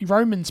big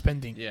Roman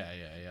spending. Yeah.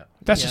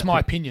 That's Yeah. just my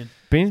opinion.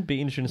 be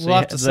interesting to We'll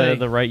have to see see.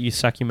 the rate you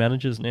sack your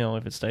managers now,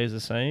 if it stays the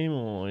same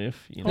or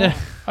if you know. Yeah.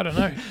 I don't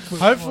know.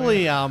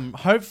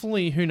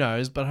 Hopefully, who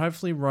knows? But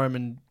hopefully,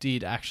 Roman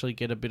did actually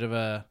get a bit of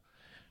a.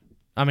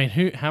 I mean,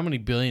 how many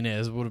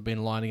billionaires would have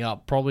been lining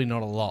up? Probably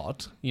not a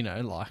lot. You know,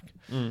 like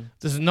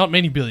there's not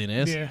many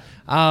billionaires. Yeah,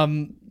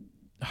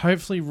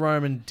 Hopefully,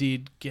 Roman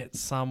did get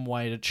some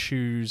way to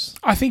choose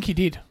I think he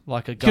did.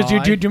 like a guy.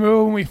 Because do you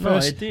remember when we No,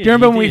 first? he did, Do you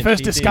remember he when we did, first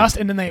he did. discussed,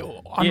 and then they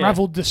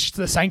unravelled the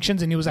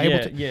sanctions, and he was able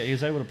to. Yeah, he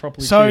was able to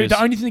properly So choose.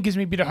 the only thing that gives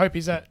me a bit of hope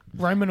is that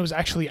Roman was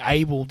actually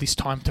able this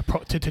time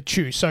to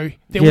choose. So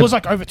there Yeah. was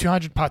like over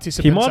 200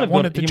 participants he might that have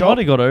wanted the he job. might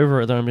have got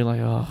over it though and be like,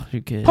 oh,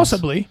 who cares?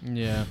 Possibly,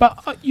 Yeah.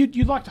 but you'd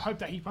like to hope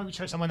that he probably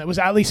chose someone that was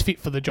at least fit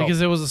for the job. Because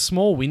there was a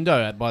small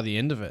window by the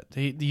end of it.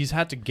 He's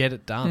had to get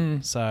it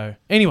done. So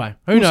anyway,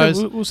 who We'll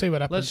see- knows? we'll see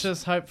what happens. Let's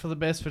just hope for the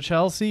best for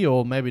Chelsea,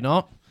 or maybe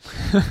not.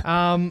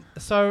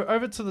 So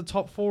over to the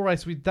top four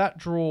race with that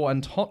draw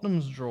and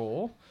Tottenham's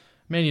draw.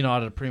 Man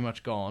United are pretty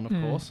much gone, of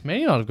course.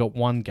 Man United have got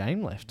one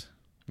game left.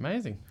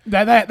 Amazing. They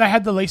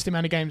had the least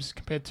amount of games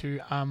compared to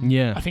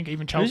Yeah. I think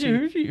even Who's Chelsea.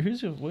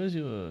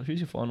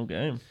 your final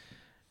game?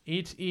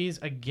 It is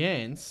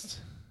against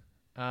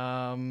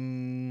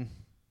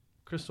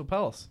Crystal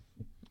Palace.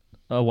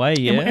 Away,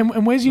 yeah.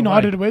 And where's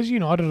United? Where's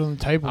United on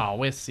the table? Oh,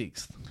 we're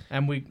sixth.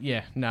 And we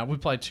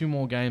played two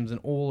more games than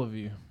all of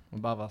you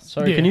above us.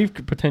 So Yeah. can you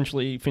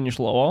potentially finish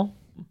lower?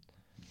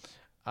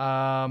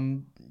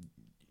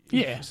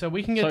 Yeah. So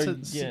we can get So, to...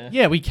 yeah.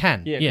 Yeah, we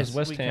can. Yeah, 'cause yes,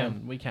 West we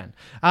Ham. We can.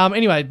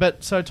 Anyway,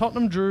 but so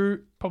Tottenham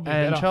drew Probably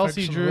and better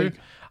Chelsea focus on the drew. league.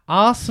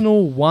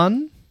 Arsenal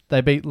won. They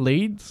beat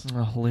Leeds.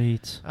 Oh,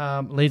 Leeds.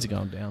 Leeds are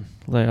going down.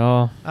 They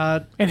are.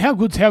 And how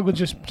good's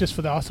just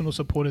for the Arsenal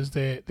supporters?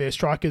 Their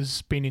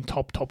strikers been in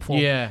top form.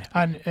 Yeah.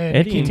 And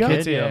Eddie Nketiah,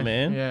 Nketiah,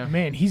 man. Yeah.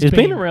 man, He's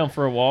been around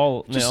for a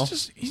while now.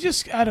 he's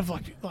just out of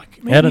like Out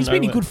of man, he's been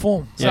in nowhere. good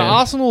form. So Yeah.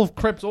 Arsenal have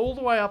crept all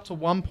the way up to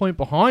 1 point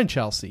behind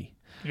Chelsea.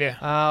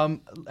 Yeah.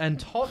 And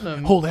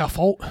Tottenham... All our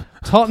fault.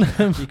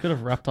 Tottenham... He could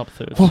have wrapped up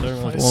third so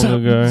long so,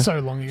 ago. so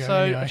long ago. So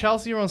anyway.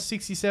 Chelsea are on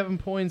 67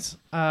 points,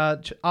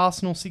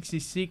 Arsenal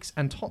 66,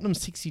 and Tottenham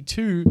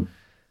 62.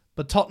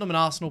 But Tottenham and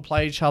Arsenal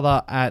play each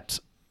other at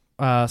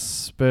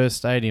Spurs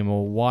Stadium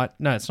No,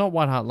 it's not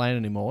White Hart Lane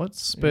anymore.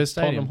 It's Spurs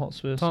Stadium.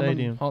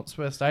 Tottenham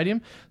Hotspur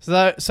Stadium.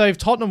 So if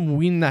Tottenham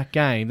win that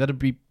game, that'd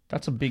be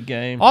That's a big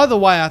game. either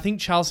way. I think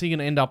Chelsea are going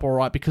to end up all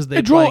right because they're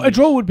a draw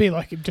playing would be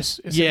like just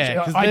yeah,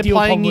 because they're ideal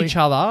playing probably. each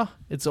other.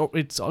 It's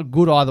a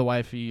good either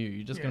way for you.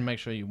 You're just going to make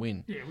sure you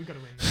win. Yeah, we got to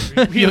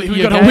win. Your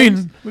we got to games?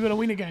 win. We got to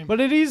win a game. But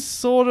it is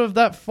sort of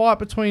that fight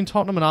between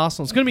Tottenham and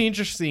Arsenal. It's going to be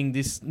interesting,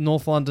 this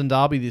North London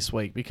derby this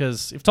week,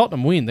 because if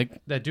Tottenham win,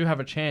 they do have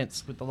a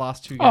chance with the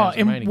last two games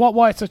and remaining.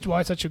 why it's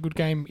such a good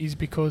game is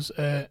because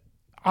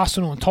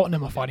Arsenal and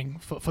Tottenham are fighting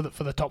for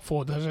the top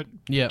four.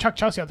 Yeah. Chuck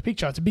Chelsea out of the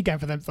picture. It's a big game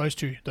for them. Those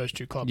two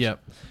clubs. Yeah.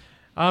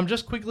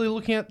 Just quickly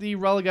looking at the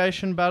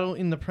relegation battle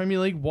in the Premier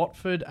League,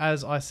 Watford,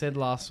 as I said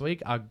last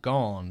week, are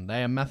gone.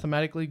 They are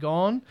mathematically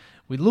gone.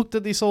 We looked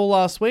at this all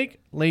last week.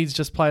 Leeds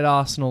just played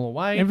Arsenal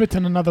away.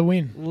 Everton another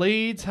win.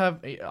 Leeds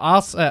have...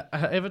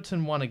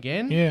 Everton won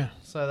again. Yeah.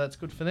 So that's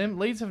good for them.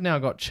 Leeds have now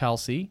got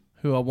Chelsea,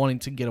 who are wanting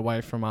to get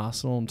away from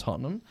Arsenal and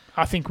Tottenham.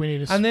 I think we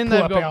need to And then pull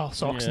they've up got- our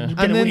socks Yeah. and,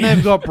 And then win.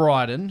 they've got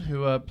Brighton,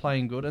 who are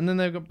playing good. And then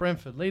they've got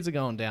Brentford. Leeds are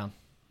going down.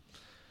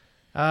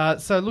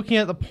 So looking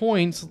at the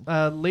points,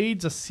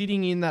 Leeds are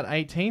sitting in that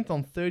 18th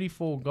on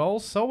 34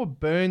 goals. So are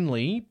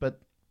Burnley,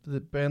 but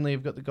Burnley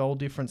have got the goal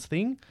difference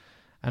thing.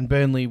 and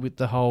Burnley with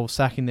the whole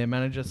sacking their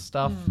manager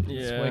stuff.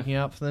 It's Yeah. working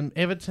out for them.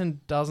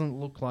 Everton doesn't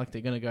look like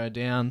they're going to go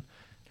down.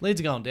 Leeds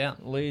are going down.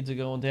 Leeds are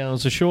going down. It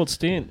was a short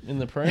stint in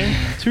the Prem.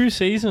 2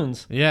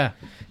 seasons. Yeah.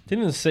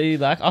 Didn't see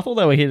that. I thought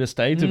they were here to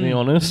stay, to be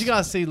honest. Did you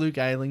guys see Luke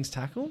Ayling's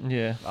tackle?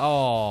 Yeah.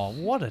 Oh,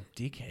 what a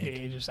dickhead. Yeah,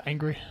 you're just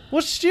angry.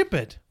 What's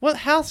stupid?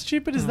 How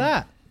stupid is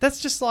that?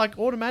 That's just like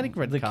automatic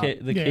red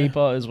card. The Yeah.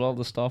 keeper as well,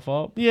 the stuff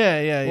up.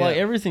 Yeah. Like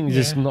everything's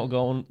just Yeah. not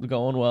going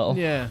well.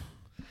 Yeah.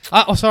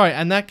 Sorry,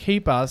 and that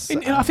keeper.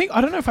 And I think, I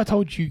don't know if I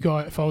told you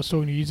guys, if I was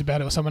talking to you about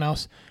it or someone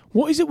else,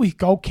 what is it with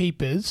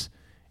goalkeepers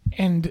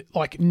and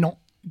like not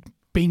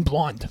being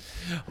blind?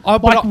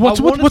 Like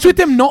what's with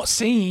them not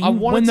seeing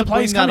when the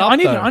players come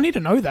in? I need to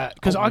know that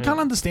because I can't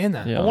understand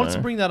that. Yeah. I wanted to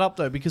bring that up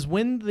though because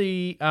when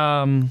the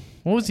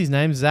what was his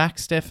name, Zach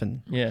Steffen,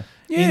 Yeah,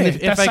 in the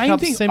that FA same Cup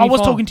thing. I semi-final.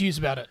 was talking to you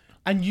about it.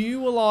 and you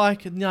were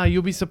like, "No,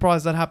 you'll be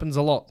surprised that happens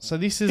a lot." So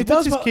this is It what's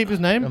does, his but- keeper's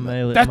name?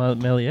 Melia.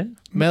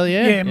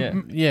 Melier.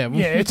 Yeah,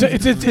 Yeah.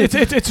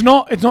 it's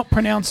not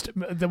pronounced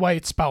the way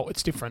it's spelled.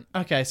 It's different.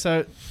 Okay,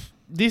 so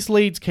this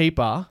Leeds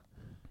keeper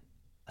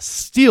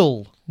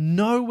still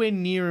nowhere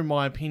near, in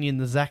my opinion,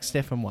 the Zach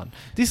Steffen one.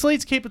 This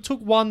Leeds keeper took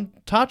one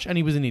touch and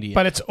he was an idiot.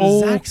 But it's The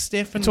all Zach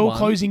Steffen it's all one,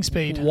 closing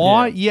speed.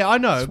 Why? Yeah, I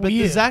know. It's But the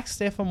weird. Zach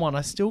Steffen one,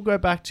 I still go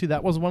back to.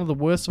 That was one of the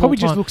worst of Probably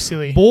all just time. looks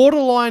silly.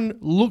 Borderline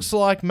looks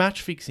like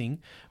match fixing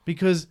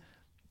because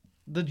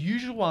the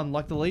usual one,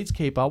 like the Leeds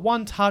keeper,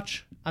 one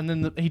touch and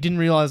then he didn't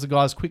realise the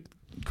guy's quick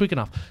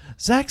enough.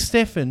 Zach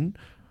Steffen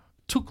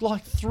took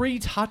like 3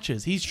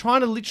 touches. He's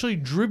trying to literally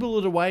dribble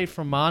it away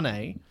from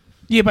Mane.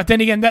 Yeah, but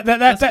then again,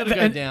 That's gotta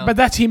go down. but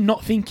that's him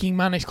not thinking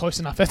Mane's close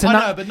enough. That's I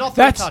enough. know, but not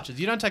 3 touches.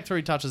 You don't take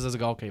 3 touches as a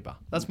goalkeeper.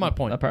 That's my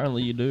point.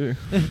 Apparently you do.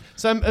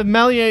 So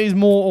Malier is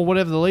more, or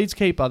whatever, the Leeds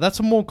keeper. That's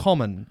a more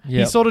common. He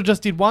Yep. sort of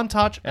just did one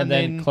touch and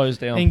then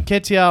closed down. And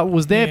Ketia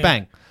was there, Yeah.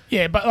 bang.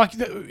 Yeah, but like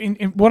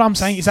in what I'm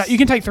saying is that you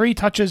can take 3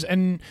 touches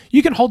and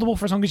you can hold the ball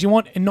for as long as you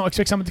want and not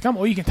expect someone to come,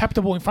 or you can tap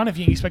the ball in front of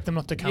you and expect them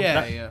not to come. Yeah,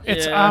 That- yeah.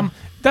 It's Yeah.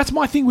 that's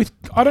my thing with,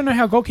 I don't know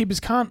how goalkeepers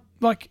can't,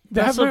 like,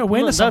 they have no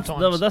awareness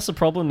sometimes. That's the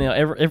problem now.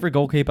 Every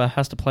goalkeeper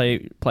has to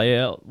play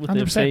out with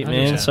their 100%, feet,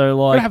 man. 100%. So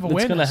like, have it's going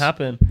to awareness.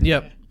 happen.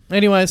 Yep.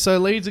 Anyway, so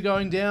Leeds are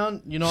going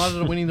down.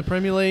 United are winning the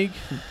Premier League.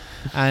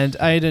 And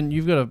Aiden,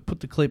 you've got to put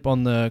the clip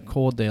on the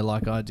cord there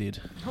like I did.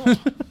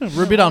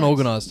 We're a bit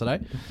unorganised today.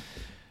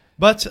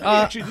 But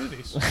How do you actually do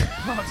this?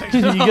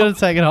 you got to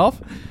take it off.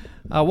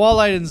 While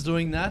Aiden's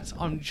doing that,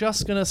 I'm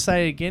just going to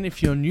say again,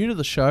 if you're new to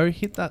the show,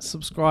 hit that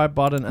subscribe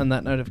button and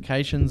that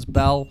notifications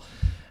bell.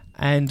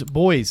 And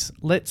boys,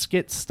 let's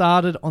get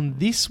started on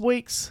this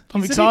week's...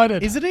 I'm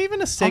excited. Is it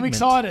even a segment? I'm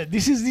excited.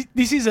 This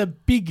is a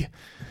big.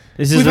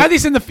 This We've is had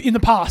this in the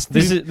past.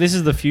 this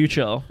is the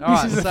future. All This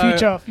right, is the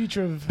so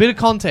future of. bit of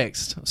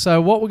context.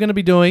 So what we're going to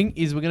be doing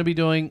is we're going to be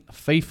doing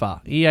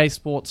FIFA, EA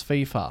Sports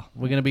FIFA.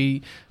 We're going to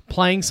be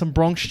playing some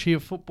Bronx Cheer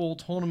football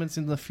tournaments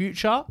in the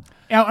future.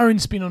 Our own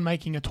spin on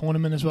making a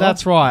tournament as well.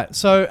 That's right.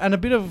 So, and a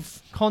bit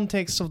of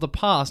context of the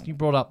past. You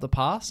brought up the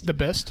past. the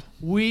best.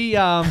 We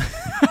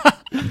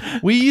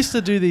we used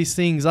to do these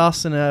things,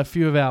 us and a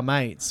few of our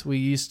mates. We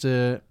used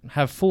to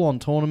have full-on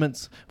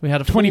tournaments. We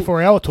had a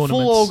 24-hour tournaments.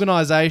 full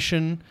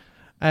organisation,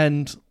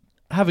 and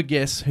have a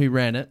guess who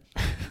ran it.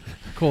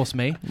 Of course,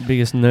 me.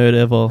 Biggest nerd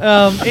ever.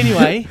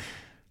 Anyway,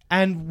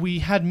 and we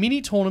had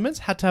mini tournaments.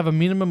 Had to have a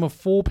minimum of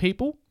 4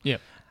 people.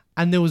 Yep.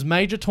 And there was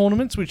major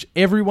tournaments which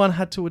everyone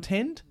had to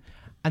attend.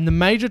 And the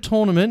major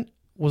tournament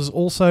was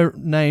also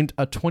named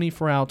a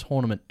 24-hour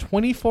tournament.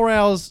 24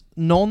 hours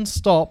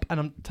non-stop. And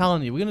I'm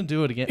telling you, we're going to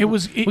do it again.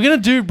 We're going to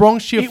do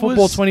Bronx Cheer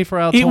football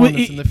 24-hour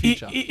tournaments in the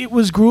future. It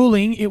was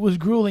grueling. It was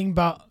grueling,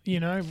 but, you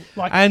know,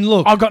 like, And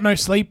look, I got no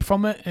sleep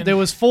from it. And there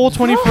was 4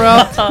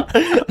 24-hour...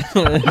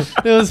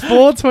 there was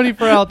 4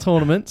 24-hour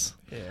tournaments.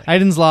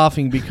 Aiden's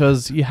laughing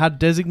because you had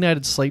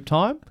designated sleep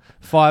time,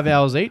 5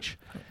 hours each.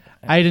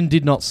 Aiden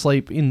did not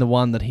sleep in the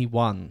one that he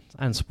won.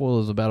 And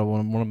spoilers about what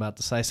I'm about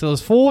to say. So there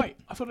was 4... Wait,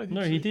 I thought I did.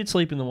 No, sleep. he did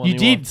sleep in the one. You he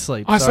did won.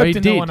 sleep. I Sorry, slept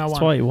in he the did. one I That's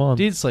won. why he won.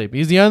 Did sleep. He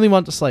was the only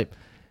one to sleep.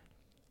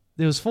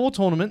 There was 4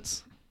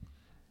 tournaments,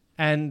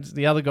 and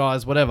the other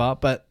guys, whatever.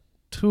 But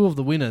 2 of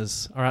the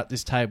winners are at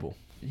this table.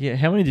 Yeah,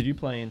 how many did you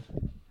play in?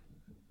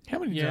 How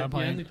many did Yeah, I you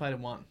play? only played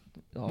in 1.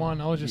 Oh.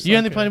 One. I was just. You like,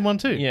 only played in 1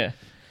 too. Yeah.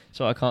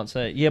 So I can't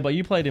say. Yeah, but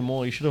you played in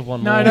more. You should have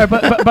won more. No,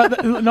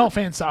 but no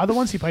offense. The other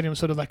ones he played in was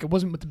sort of like, it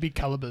wasn't with the big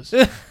calibers.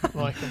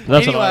 Like,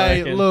 That's what I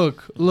Anyway, reckon.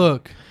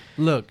 look.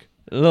 Look.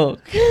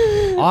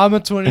 I'm a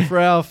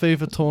 24-hour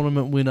FIFA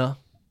tournament winner.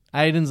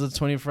 Aiden's a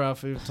 24-hour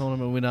FIFA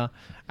tournament winner.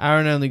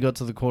 Aaron only got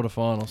to the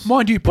quarterfinals.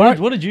 mind you,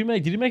 What did you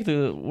make? Did you make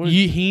the? What did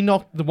He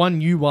knocked the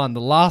one you won,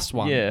 the last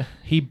one. Yeah.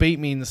 He beat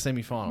me in the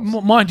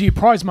semi-finals. mind you,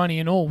 prize money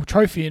and all,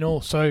 trophy and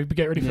all. So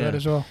get ready for Yeah. that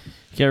as well.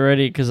 Get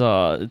ready because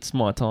it's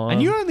my time.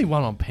 And you only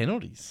won on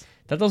penalties.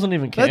 That doesn't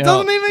even count. That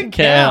doesn't even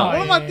count.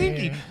 What am I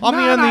thinking? I'm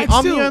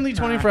the only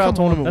 24-hour tournament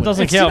That winner.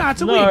 doesn't It's count. not,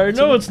 it's a win. It's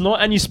a No, win. it's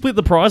not. And you split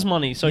the prize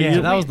money. So Yeah,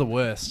 you that was the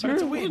worst.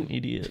 It's a You're win. an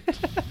idiot.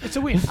 It's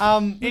a win.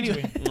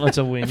 Anyway. That's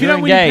a win. If you You're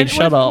don't win, you engaged. can-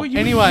 Shut up.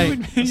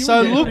 Anyway,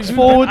 so look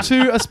forward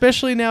to,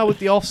 especially now with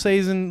the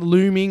off-season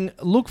looming,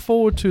 look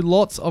forward to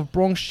lots of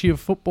Bronx Cheer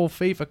football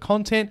FIFA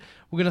content.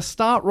 We're going to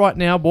start right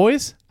now,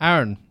 boys.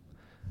 Aaron,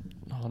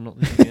 Oh, not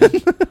this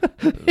again.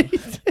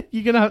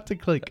 you're going to have to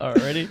click. All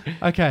right, ready?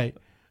 Okay.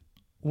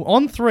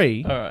 On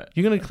 3, All right.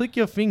 you're going to click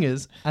your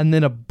fingers and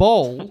then a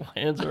bowl,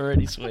 My hands are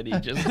already sweaty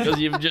just because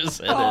you've just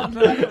said Oh, it.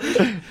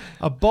 no.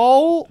 a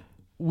bowl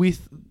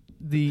with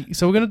the,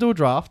 so we're going to do a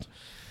draft.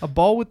 A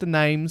bowl with the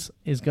names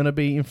is going to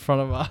be in front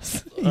of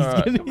us. He's All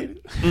right. gonna-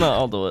 No,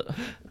 I'll do it.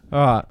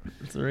 All right.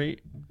 3.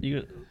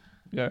 You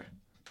go.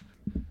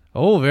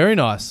 Oh, very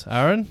nice,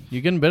 Aaron.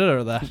 You're getting better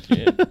at that.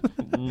 Yeah.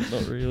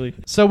 Not really.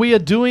 So we are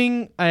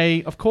doing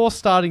of course,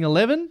 starting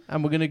 11,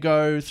 and we're going to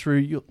go through,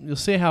 you'll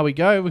see how we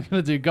go. We're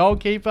going to do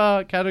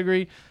goalkeeper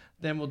category,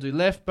 then we'll do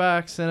left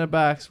backs, centre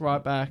backs,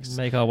 right backs,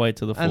 Make our way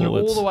to the and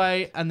forwards. all the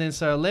way, and then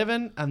so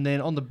 11, and then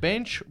on the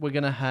bench, we're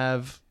going to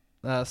have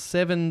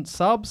 7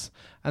 subs,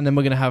 and then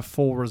we're going to have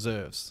 4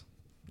 reserves.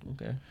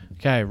 Okay.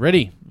 Okay,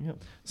 ready? Yep.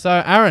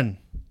 So, Aaron,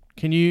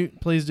 can you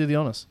please do the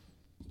honours?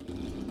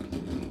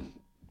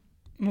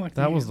 Like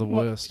That was the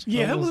worst.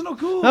 Yeah, that was not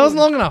good. That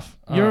wasn't long enough.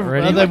 Ready?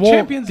 Are they Like warm?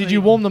 Champions Did you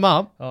League. warm them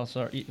up? Oh,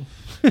 sorry.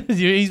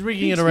 He's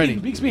rigging Big it already.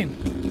 Spin, big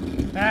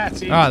spin.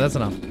 That's it. All right, that's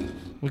enough.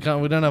 We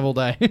don't have all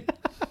day.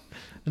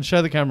 And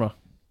show the camera.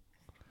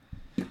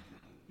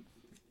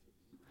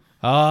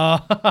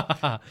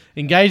 Ah,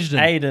 engaged in.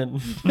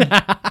 Aiden.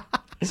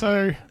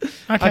 So,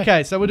 okay.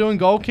 Okay, so we're doing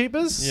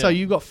goalkeepers. So Yeah.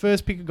 you got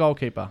first pick a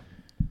goalkeeper.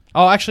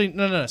 Oh, actually,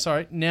 no,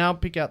 sorry. Now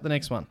pick out the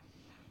next one.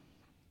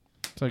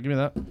 So give me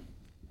that.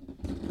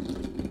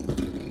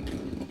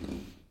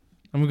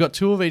 And we've got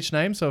 2 of each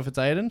name, so if it's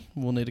Aiden,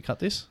 we'll need to cut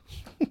this.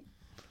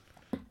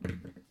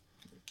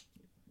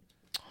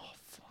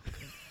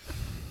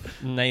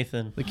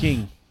 Nathan. The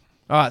king.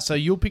 All right, so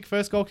you'll pick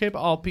first goalkeeper.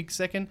 I'll pick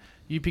second.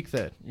 You pick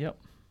third. Yep.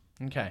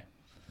 Okay.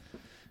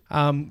 Go,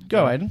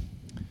 Aiden.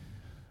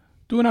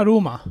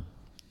 Donnarumma.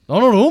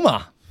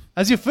 Donnarumma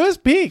as your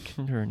first pick.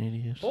 You're an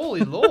idiot.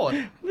 Holy Lord.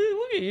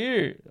 Look at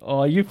you.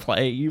 Oh, you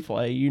play,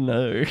 you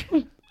know.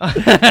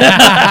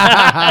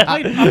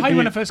 I played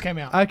when it first came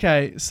out.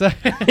 Okay, so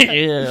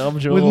Yeah, I'm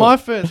sure. with my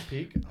first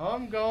pick,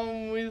 I'm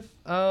going with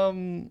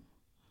I'm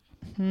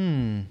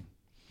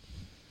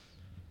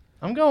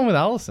going with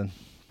Allison.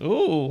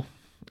 Ooh,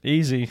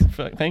 easy.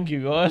 Thank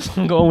you, guys.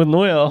 I'm going with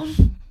Neuer.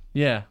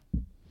 Yeah.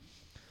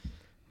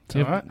 It's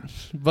all right.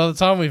 By the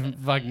time we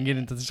fucking get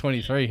into the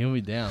 23, he'll be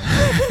down.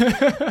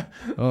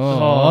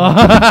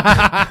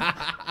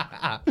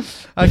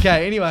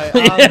 Okay, anyway.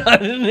 Yeah, I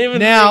didn't even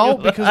Now, think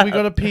of that. because we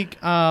got to pick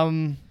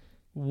 1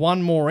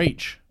 more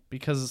each,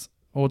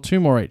 or 2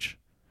 more each.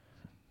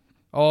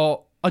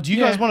 Or do you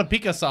guys want to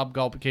pick a sub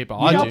goalkeeper?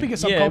 I I'll do. pick a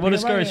sub Yeah, we'll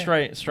just goalkeeper, go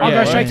right? straight. I'll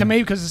Yeah, go straight right. to me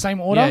because it's the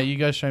same order. Yeah, you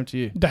go straight to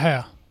you. De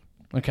Gea.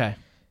 Okay.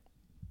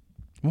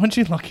 Why don't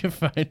you lock your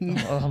phone?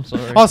 Oh, I'm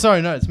sorry. Oh,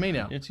 sorry, no, it's me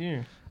now. It's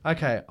you.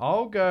 Okay,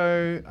 I'll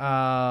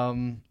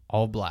go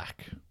all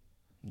black.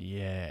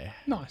 Yeah.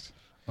 Nice.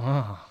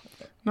 Ah,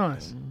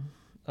 Nice.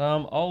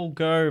 I'll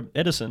go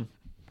Edison.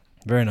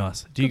 very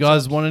nice. Do you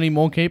guys want any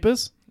more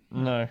keepers?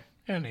 No.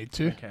 I don't need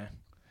to. Okay.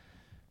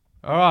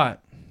 All right.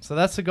 So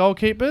that's the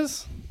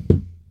goalkeepers.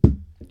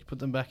 You put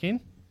them back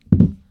in.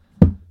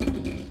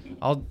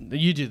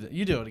 You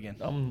do it again.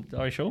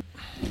 Are you sure?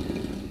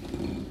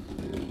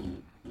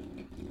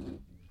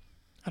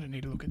 I don't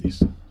need to look at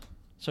this.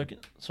 So,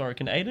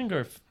 can Aiden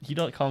go? He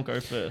can't go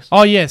first.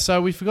 Oh yeah.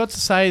 So we forgot to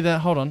say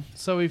that. Hold on.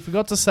 So we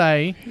forgot to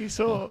say He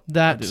saw.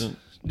 that. I didn't.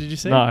 Did you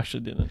see? No, I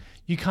actually didn't.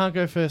 You can't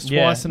go first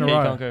Yeah, twice in a yeah, you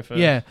row. can't go first.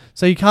 Yeah.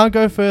 So you can't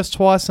go first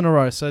twice in a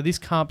row. So this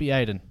can't be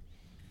Aiden.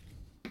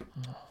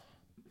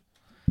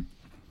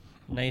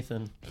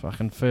 Nathan.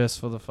 Fucking first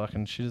for the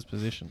fucking shittest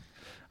position.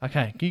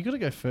 Okay, you got to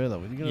go further.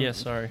 You gotta, Yeah,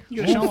 sorry.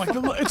 You gotta show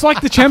him it's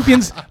like the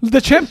Champions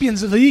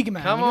League,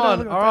 man. Come You gotta on.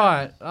 look at All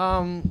that.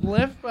 right.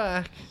 Left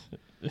back.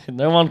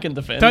 No one can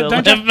defend Don't-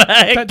 the don't you- left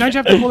back. Don't you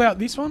have to pull out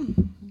this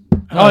one?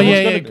 Oh, it's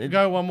yeah, gotta-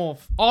 Go one more.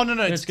 Oh,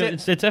 no. It's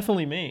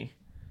definitely me.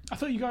 I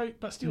thought you go,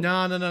 but still.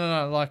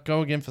 No. Like,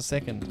 go again for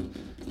second.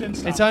 Then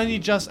start. It's only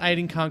just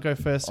Aiden can't go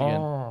first again.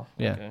 Oh,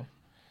 Yeah. Okay.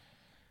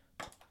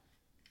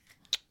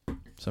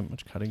 So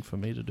much cutting for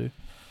me to do.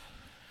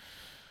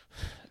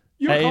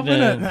 You're Aiden.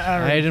 confident,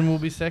 Aaron. Aiden will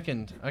be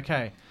second.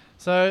 Okay.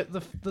 So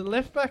the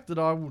left back that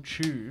I will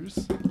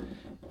choose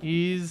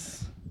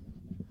is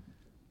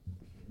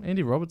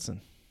Andy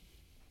Robertson.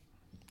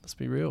 Let's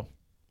be real.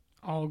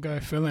 I'll go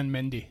Phil and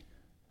Mendy.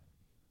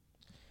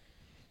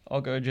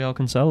 I'll go João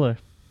Cancelo.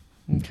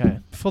 Okay.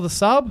 For the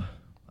sub,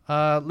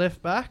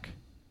 left back,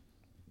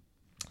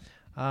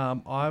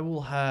 I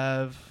will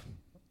have.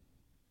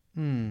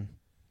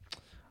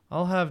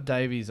 I'll have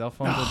Davies.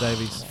 Alfonso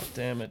Davies.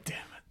 Damn it.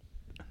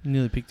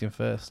 Nearly picked him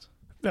first.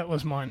 That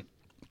was mine.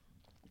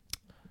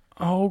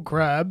 I'll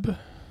grab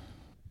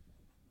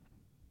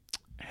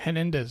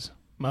Hernandez.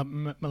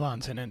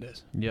 Milan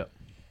Hernandez. Yep.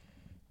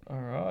 All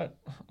right.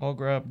 I'll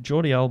grab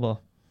Jordi Alba.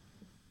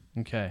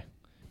 Okay.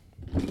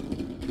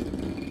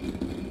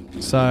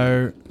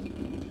 So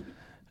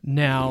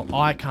now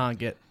I can't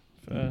get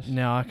First.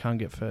 Now I can't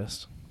get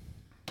first.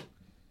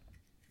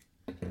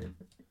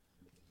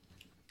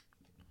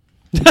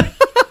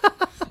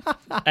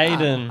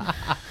 Aiden.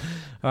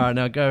 All right,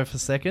 now go for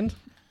second.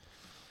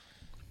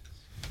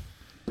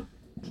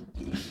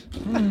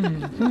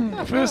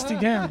 First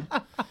again.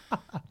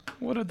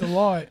 What a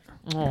delight.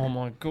 Oh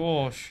my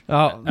gosh.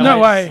 Oh No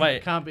way.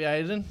 Wait. Can't be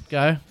Aiden.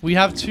 Go. We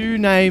have 2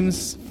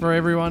 names for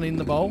everyone in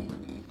the bowl.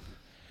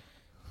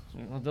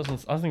 It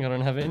doesn't. I think I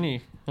don't have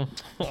any.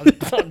 I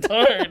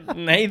don't.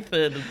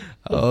 Nathan.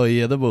 Oh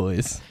yeah, the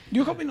boys.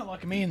 You're probably not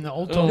like me in the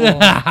old Oh,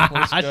 time.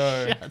 let's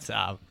go. Shut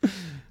up.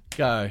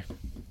 Go.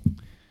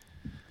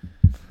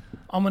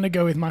 I'm going to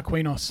go with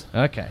Marquinhos.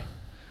 Okay.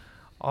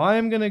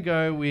 I'm going to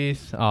go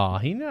with... Oh,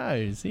 he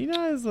knows. He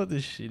knows what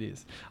this shit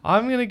is.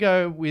 I'm going to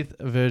go with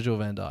Virgil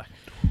van Dijk.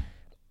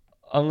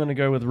 I'm gonna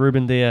go with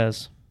Ruben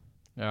Diaz.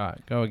 All right,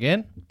 go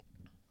again.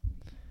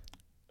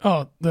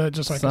 Oh,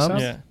 just like a Subs? sub?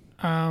 Yeah.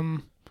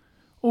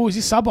 Oh, is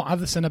this sub or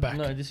other centre back?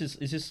 No, this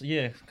is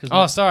yeah. Cause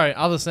Oh, sorry.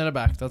 Other centre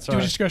back. That's Do right.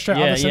 we just go straight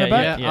Yeah, other centre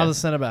back? yeah, Yeah. other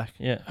centre back.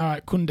 yeah. All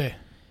right, Kunde.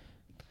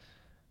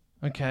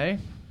 Okay.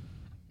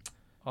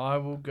 I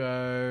will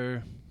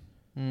go...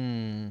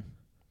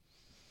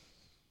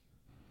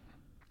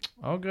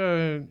 I'll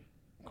go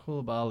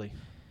Koulibaly.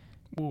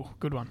 Ooh,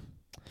 good one.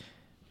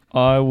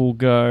 I will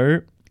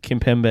go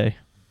Kimpembe.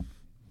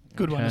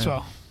 Good one Okay. as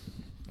well.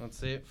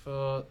 That's it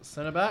for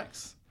centre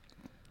backs.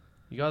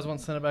 You guys want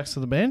centre backs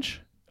to the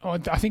bench? Oh, I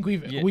think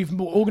Yeah. we've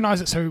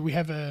organised it so we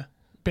have a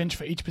bench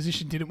for each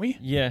position, didn't we?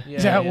 Yeah.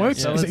 Is that how it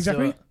works? So Is it let's do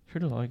exactly? it. Who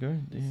did I go?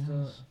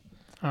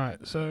 All right,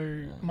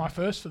 so my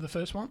first for the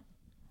first one.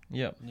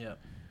 Yep. Yeah.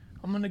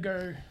 I'm going to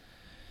go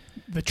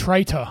the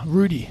traitor,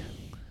 Rudy.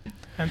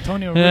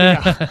 Antonio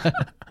Rudiger.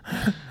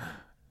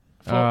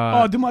 All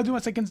right. Oh, do my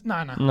seconds?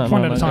 No. No,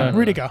 One no, at a no, time. go.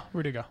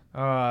 Rudiger.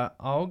 All right.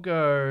 I'll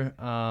go...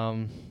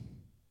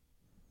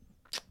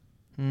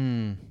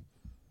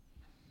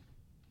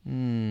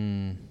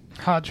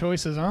 Hard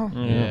choices, huh?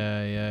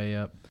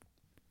 Yeah.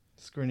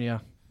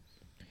 Skriniar.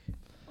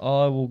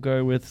 I will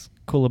go with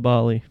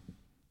Koulibaly.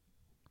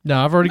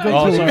 No, I've already No,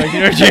 got Oh, you- sorry.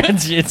 You're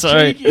chance. Yeah,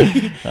 sorry.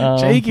 Cheeky.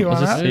 Cheeky one,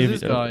 I'll just huh? see Who's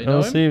if this guy? You know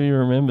I'll him? see if you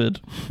remembered.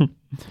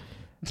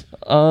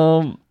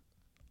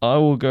 I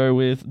will go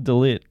with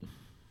Delit.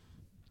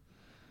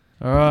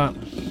 All right.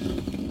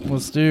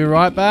 Let's do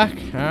right back.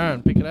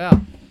 Aaron, pick it out.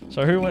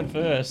 So who went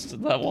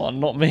first? That one,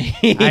 not me.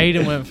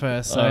 Aiden went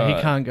first, so he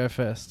Alright. can't go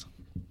first.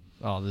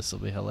 Oh, this will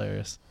be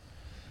hilarious.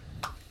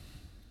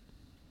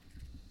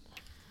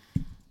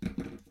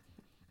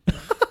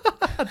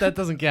 That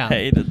doesn't count.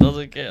 Hey, that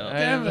doesn't count.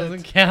 Damn Aiden it.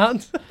 doesn't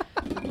count.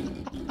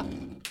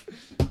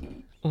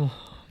 I'm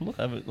not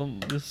having on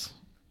this.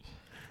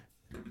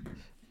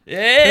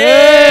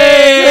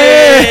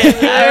 Hey! Hey, He's on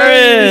the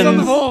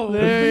Aaron. ball.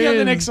 There Bring he out the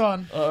is. next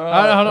one. All Hold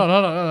right.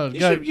 on. You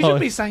Go. should,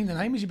 be saying the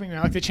name as you bring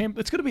around like the champ.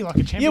 It's got to be like a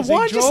Yeah, Champions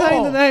why'd League you draw.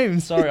 say the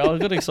names? Sorry, I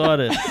got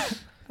excited.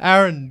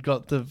 Aaron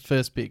got the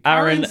first pick.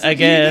 Aaron said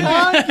again. you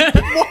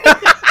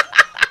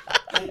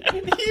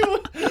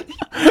can't-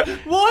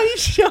 Why are you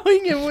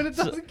showing him when it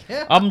doesn't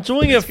count? I'm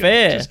doing it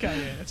fair. Just go,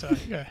 yeah, that's all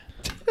right. Go.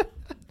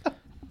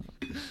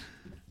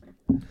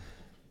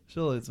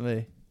 Surely it's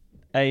me.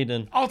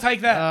 Aiden. I'll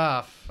take that.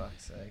 Ah,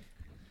 fuck's sake.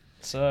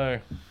 So,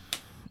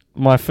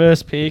 my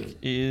first pick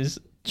is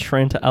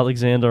Trent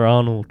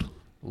Alexander-Arnold.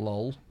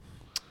 Lol.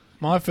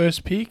 My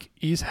first pick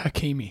is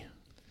Hakimi.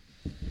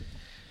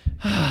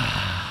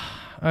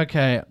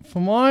 Okay, for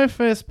my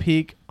first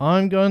pick,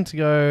 I'm going to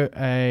go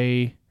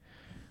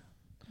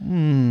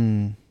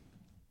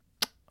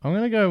I'm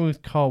going to go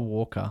with Kyle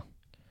Walker.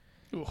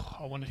 Ooh,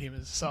 I wanted him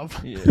as a sub.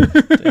 Yeah,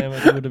 damn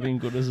it, would have been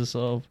good as a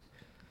sub.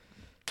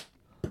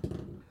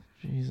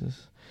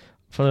 Jesus.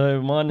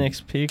 For my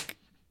next pick,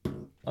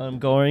 I'm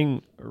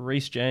going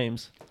Reece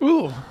James.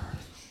 Ooh,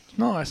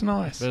 nice.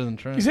 Better than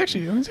Trent. He's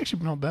actually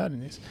not bad in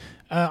this.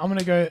 I'm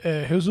gonna go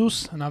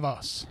Jesus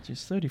Navas.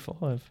 He's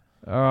 35.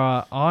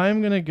 Alright,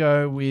 I'm going to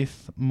go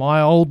with my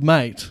old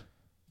mate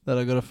that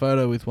I got a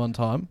photo with one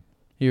time.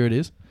 Here it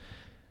is.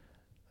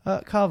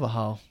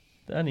 Carvajal.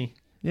 Danny.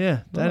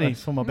 Yeah, Danny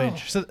Nice. for my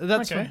bench. So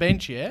that's Okay. for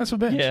bench, yeah? That's for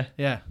bench. Yeah.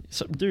 Yeah.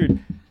 So,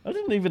 dude, I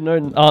didn't even know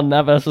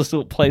Navas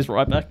still plays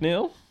right back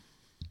now.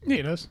 Yeah,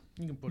 he does.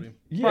 You can put him.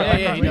 Right,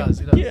 Yeah, right, he right.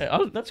 does. Yeah,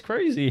 that's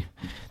crazy.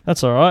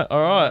 That's all right.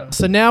 All right.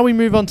 So now we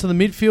move on to the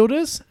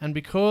midfielders, and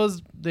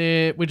because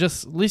we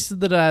just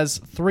listed it as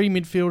 3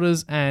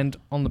 midfielders and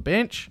on the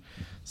bench,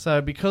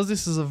 so because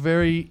this is a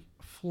very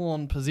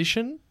full-on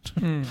position,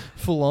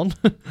 full-on,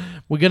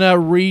 we're going to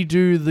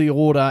redo the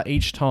order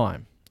each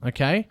time,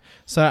 okay?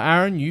 So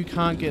Aaron, you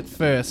can't get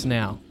first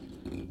now.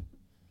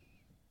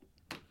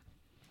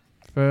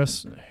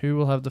 First, who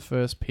will have the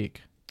first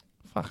pick?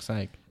 Fuck's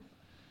sake.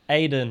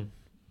 Aiden.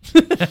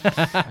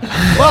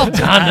 Well done.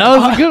 That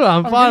was a good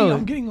one, finally.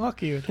 I'm getting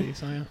lucky with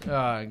these. I am.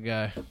 Alright,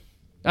 go.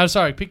 I'm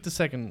sorry, pick the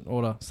second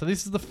order. So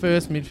this is the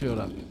first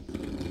midfielder.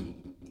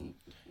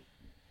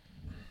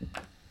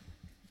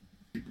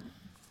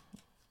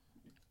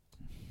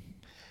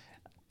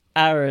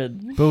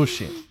 Aaron.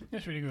 Bullshit.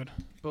 That's really good.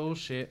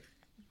 Bullshit.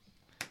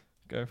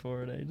 Go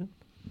for it, Aiden.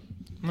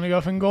 I'm going to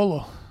go for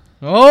N'Golo.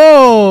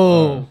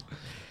 Oh!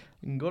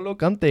 N'Golo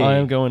Kante. I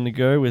am going to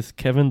go with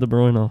Kevin De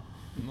Bruyne.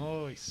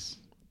 Nice.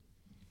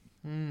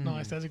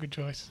 Nice. That's a good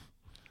choice.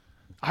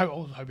 I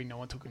was hoping no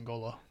one took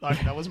N'Golo.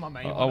 Like, that was my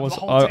main I one. was for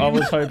the whole team. I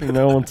was hoping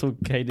no one took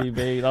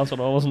KDB. That's what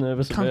I was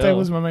nervous Kante about.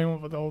 was my main one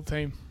for the whole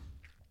team.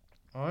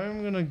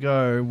 I'm going to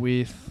go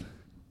with...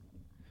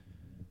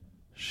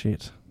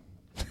 Shit.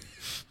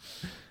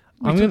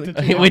 We took the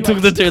two. We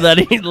took the two that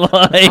he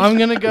liked. I'm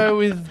going to go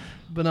with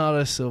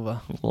Bernardo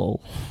Silva.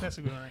 Lol. That's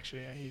a good one,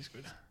 actually. Yeah, he's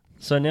good.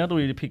 So now do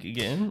we pick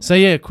again? So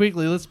yeah,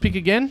 quickly, let's pick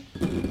again.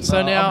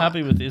 So now I'm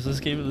happy with this. Let's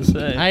keep it the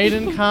same.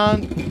 Aiden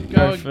can't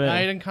Go go. first.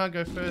 Aiden can't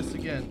go first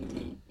again.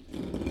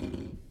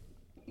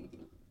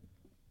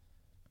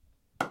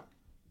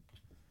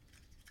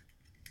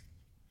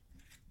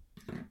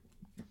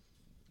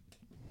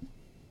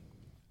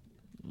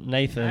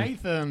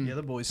 Nathan. Yeah,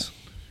 the boys.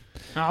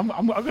 No,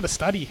 I've got to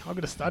study. I've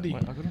got to study.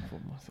 Wait, I gotta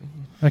put my thing.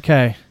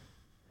 Okay.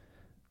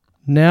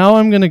 Now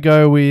I'm gonna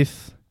go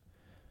with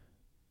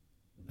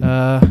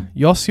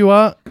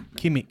Joshua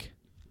Kimmich.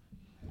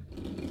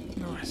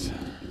 Nice.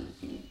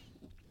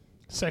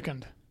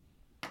 Second.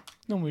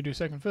 Normally we do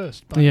second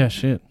first. But Yeah,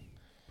 shit.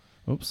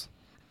 Oops.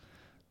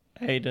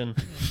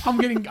 Aiden. I'm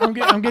getting good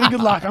luck. I'm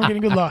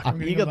getting good luck. I'm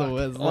getting You good got the luck.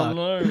 worst Oh luck.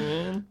 no,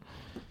 man.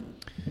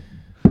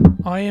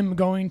 I am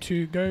going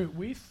to go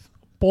with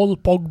Paul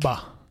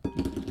Pogba.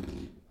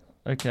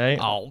 Okay.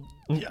 Oh.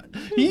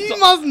 He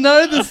must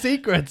know the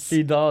secrets.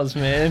 He does,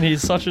 man.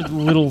 He's such a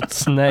little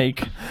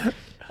snake.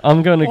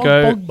 I'm gonna Paul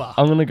go. Pogba.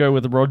 I'm gonna go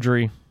with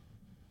Rodri.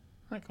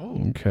 Like,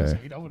 oh, Okay.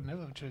 I would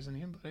never have chosen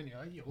him, but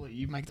anyway,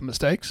 you make the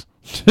mistakes.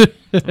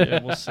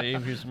 Yeah, we'll see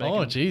who's making.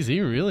 Oh, jeez, he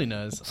really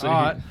knows. So All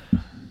right.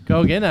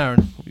 Go again,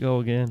 Aaron. We go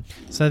again.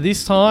 So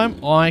this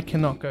time, I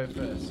cannot go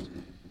first.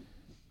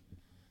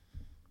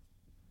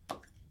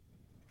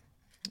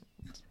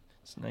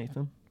 It's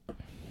Nathan.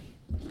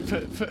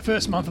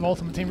 First month of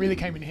Ultimate Team really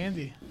came in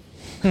handy.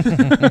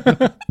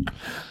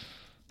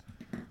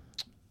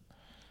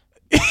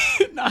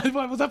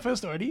 No, was that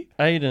first already?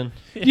 Aiden.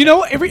 You know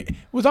what?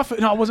 Was I?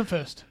 No, I wasn't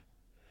first.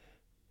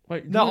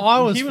 Wait, No, I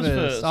was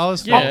first. I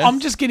was Yeah. first. I'm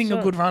just getting a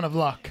So- good run of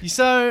luck.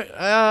 So,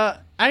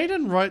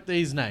 Aiden wrote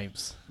these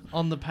names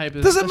on the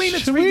papers. Doesn't mean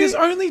it's Should rigged. we- There's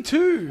only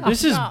two.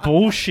 This is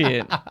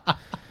bullshit.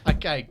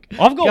 Okay.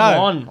 I've got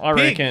Go. one, I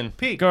Pick, reckon.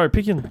 pick. Go,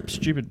 pick your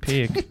stupid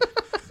pig.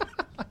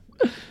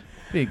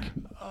 Big.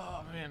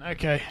 Oh man.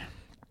 Okay.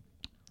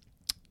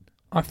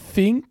 I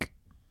think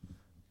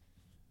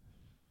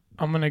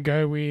I'm gonna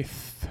go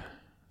with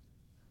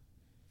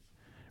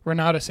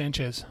Renato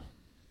Sanchez.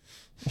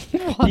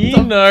 He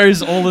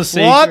knows all the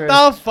secrets. What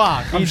the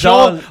fuck? He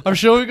does. I'm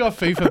sure we got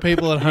FIFA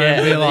people at home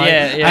Yeah, being like,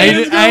 yeah.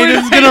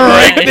 Aiden's gonna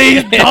wreck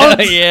these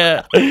dots.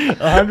 Yeah,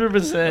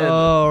 100%.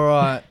 Oh,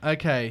 right.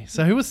 Okay.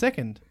 So who was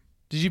second?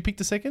 Did you pick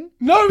the second?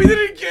 No, we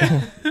didn't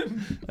get.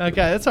 Okay,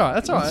 that's all right.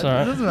 That's all right. That's all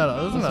right. It doesn't matter. It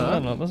doesn't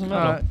matter. Doesn't All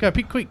matter. right, go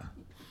pick quick.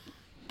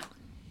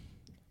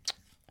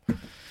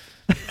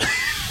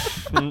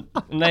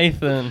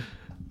 Nathan.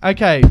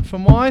 Okay, for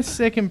my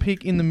second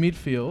pick in the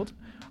midfield,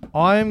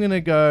 I am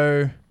gonna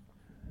go.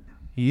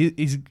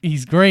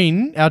 He's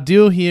green. Our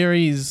deal here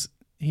is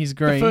he's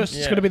green. The first.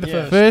 It's Yeah, got to be the yeah.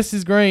 first. First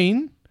is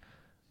green.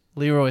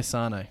 Leroy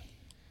Sané.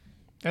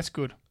 That's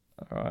good.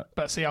 All right.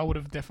 But see, I would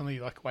have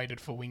definitely waited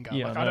for Winger.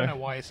 Yeah, I don't I know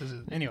why it says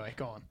it. Anyway,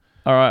 go on.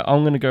 All right.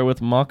 I'm going to go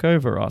with Marco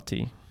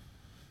Verratti.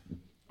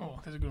 Oh,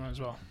 that's a good one as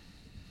well.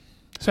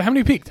 So how many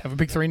you picked? Have we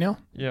picked three now?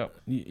 Yeah.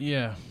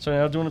 Yeah. So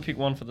now do you want to pick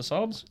one for the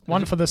subs?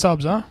 One for the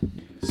subs, huh?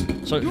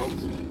 So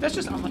That's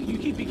just you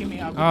keep picking me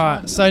up. All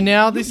right. So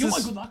now this you're my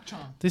is good luck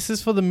charm.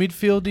 for the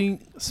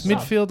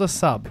midfielder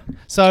sub.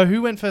 So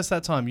who went first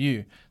that time?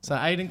 You. So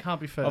Aiden can't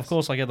be first. of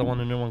course I get the one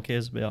that no one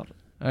cares about.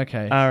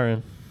 Okay.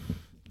 Aaron.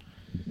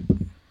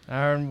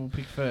 Aaron will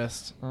pick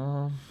first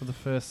Um, for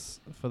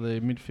the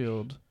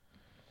midfield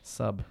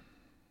sub.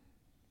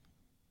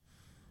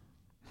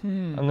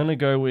 I'm going to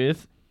go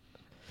with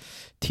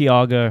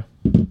Thiago.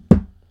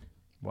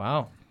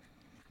 Wow.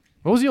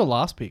 What was your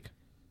last pick?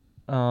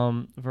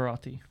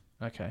 Verratti.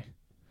 Okay.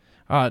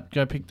 All right,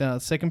 go pick the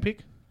second pick.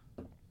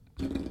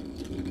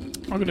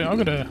 I'm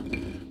gonna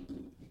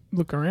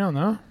look around,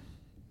 huh?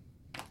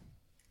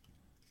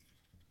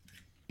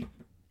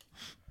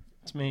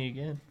 It's me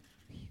again.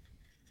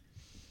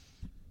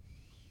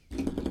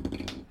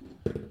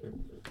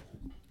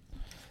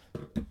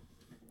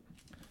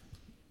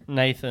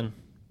 Nathan.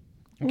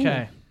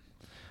 Okay.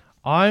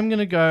 I'm going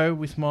to go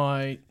with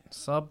my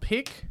sub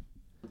pick.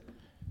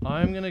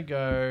 I'm going to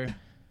go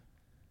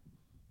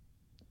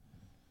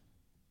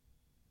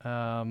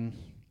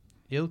Ilkay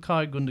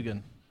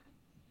Gundogan.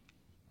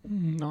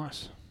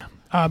 Nice.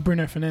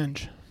 Bruno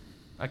Fernandes.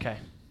 Okay.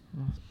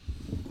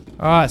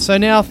 All right, so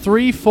now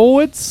 3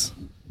 forwards.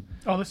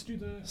 Oh, let's do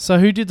the. So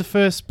who did the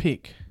first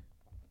pick?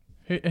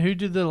 Who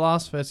did the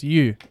last first?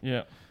 You.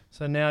 Yeah.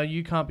 So now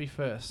you can't be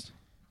first.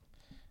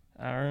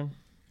 Aaron.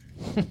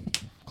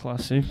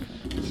 Classic.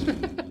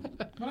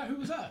 Who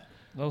was that?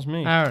 That was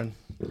me. Aaron.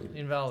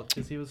 Invalid,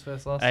 because he was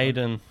first last time.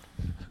 Aiden.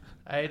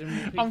 Aiden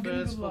will pick I'm getting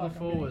first good for luck. the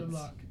I'm getting good forwards.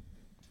 luck.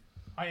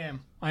 I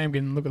am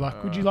getting look at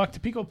luck. Would you like to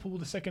pick or pull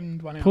the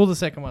second one out? Pull the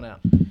second one out.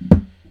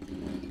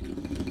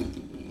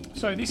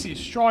 So this is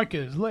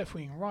strikers, left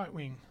wing, right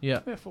wing, Yeah.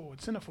 left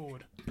forward, centre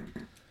forward,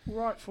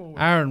 right forward.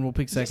 Aaron will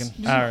pick Is this- second.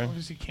 This is Aaron. not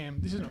obviously Cam.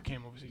 This is not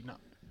Cam, obviously. No.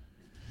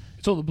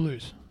 It's all the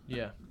Blues.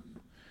 Yeah.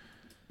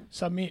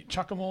 Submit,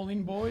 chuck them all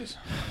in, boys.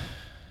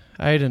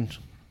 Aiden,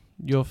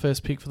 your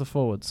first pick for the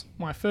forwards.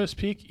 My first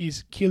pick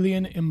is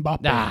Kylian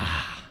Mbappe.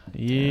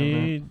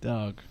 Yeah,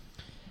 dog.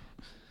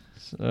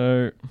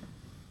 So,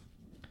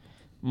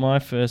 my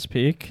first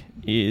pick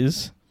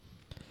is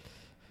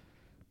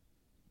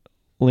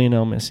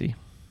Lionel Messi.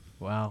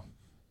 Wow.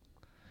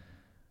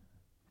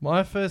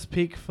 My first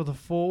pick for the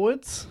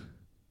forwards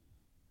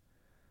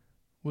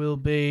will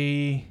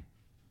be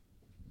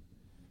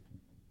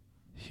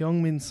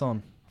Heung-min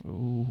Son.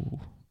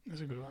 Ooh,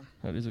 That's a good one.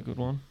 that is a good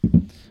one.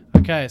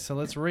 Okay, so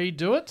let's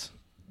redo it.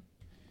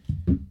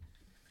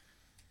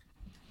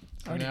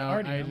 So I now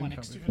already know Aiden my can't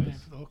next be two.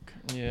 first. Look.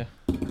 Yeah.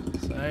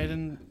 So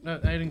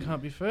Aiden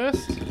can't be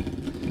first.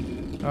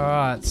 All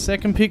right,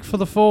 second pick for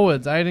the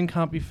forwards. Aiden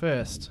can't be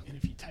first. And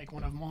if you take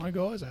one of my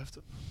guys, I have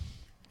to.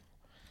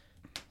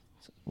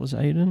 Was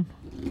Aiden?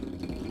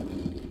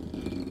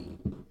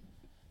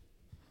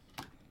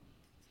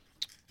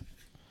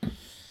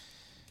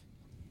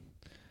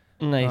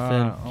 Nathan.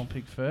 Alright, I'll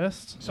pick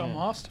first. So I'm Yeah.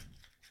 last.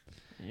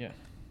 Yeah.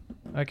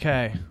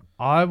 Okay,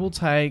 I will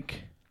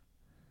take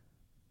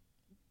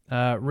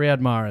Riyad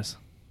Mahrez.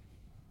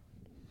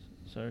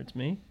 So it's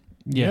me?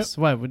 Yes.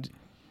 Wait,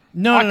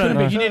 no, I no, could've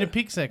no. been You need to first.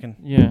 pick second.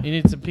 Yeah. You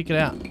need to pick it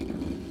out.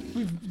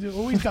 We've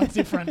always done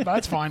different, but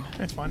it's fine.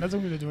 It's fine. As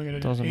long as they're doing it.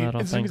 Doesn't matter,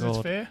 As long thank as it's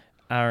God. fair.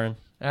 Aaron.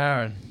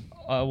 Aaron.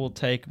 I will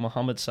take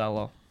Mohamed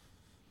Salah.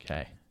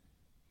 Okay.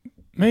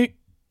 Me,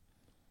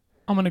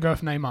 I'm going to go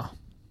for Neymar.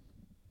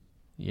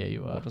 Yeah,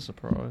 you are. What a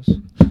surprise.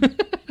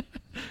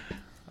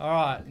 All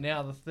right,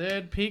 now the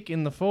third pick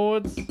in the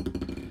forwards.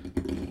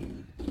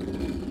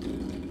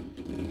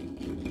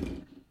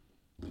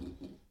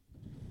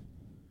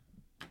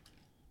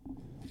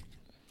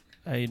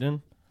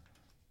 Aiden.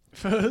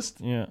 First.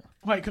 Yeah.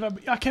 Wait, could I?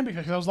 I can be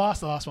first because I was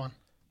last. The last one.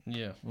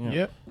 Yeah. Yeah.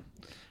 Yep.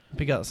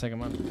 Pick out the second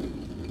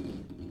one.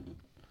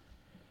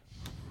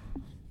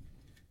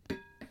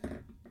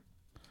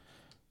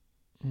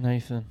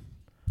 Nathan.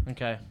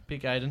 Okay,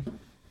 pick Aiden.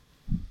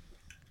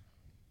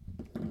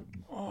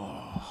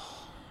 I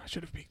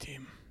should have picked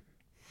him.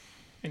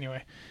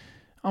 Anyway,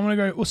 I'm going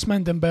to go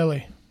Ousmane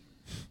Dembele.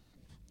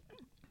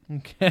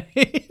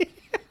 Okay.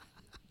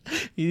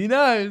 He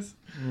knows.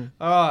 Mm.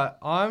 All right,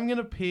 I'm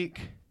gonna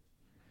pick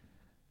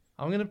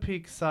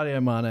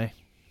Sadio Mane.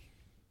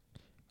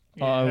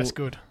 Yeah, that's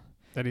good.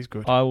 That is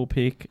good. I will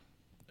pick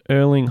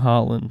Erling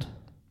Haaland.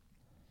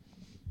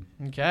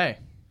 Okay.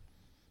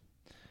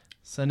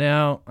 So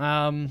now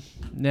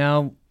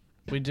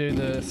we do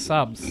the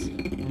subs,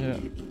 Yeah.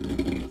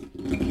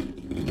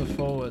 the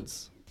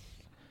forwards.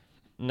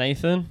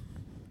 Nathan.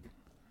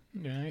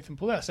 Yeah, Nathan,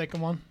 pull that second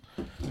one.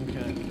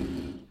 Okay.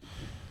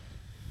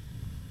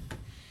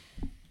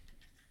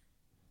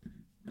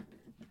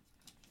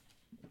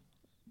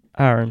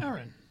 Aaron.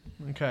 Aaron.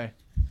 Okay.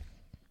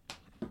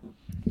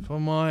 For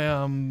my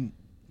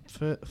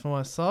for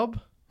my sub,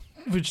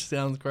 which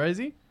sounds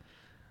crazy,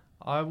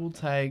 I will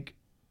take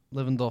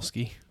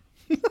Lewandowski.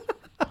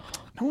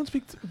 No one's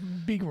picked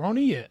Big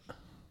Ronnie yet.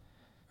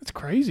 That's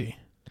crazy.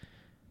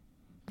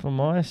 For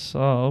my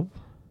sub.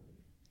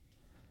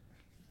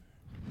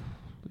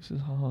 This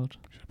is hard.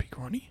 Should I pick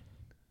Ronnie?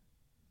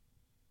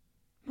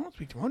 No one's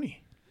picked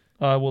Ronnie.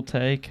 I will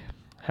take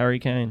Harry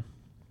Kane.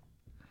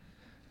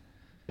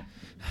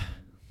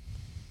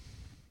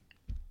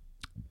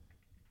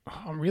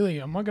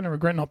 Am I going to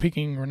regret not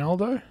picking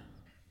Ronaldo?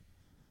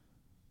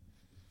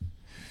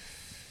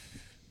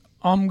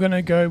 I'm going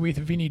to go with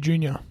Vinny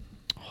Jr.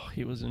 Oh,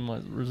 he was in my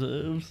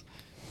reserves.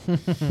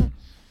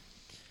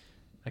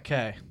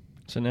 Okay.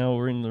 So now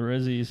we're in the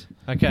resis.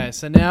 Okay,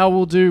 so now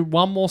we'll do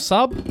one more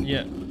sub.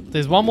 Yeah.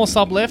 There's one more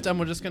sub left, and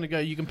we're just going to go.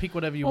 You can pick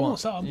whatever you One more want.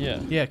 sub. Yeah.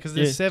 Yeah, because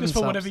there's Yeah. seven Just for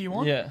subs. whatever you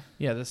want. Yeah.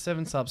 Yeah, there's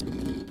 7 subs.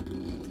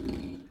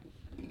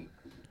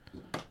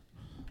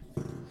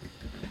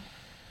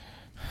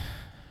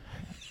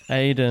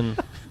 Aiden.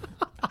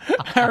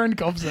 Aaron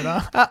Cobbs it,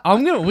 huh?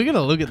 We're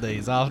gonna look at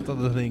these after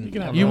the thing. You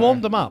can have You a-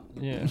 warmed them up.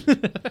 Yeah.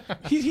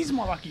 He's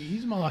my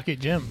lucky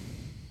gem.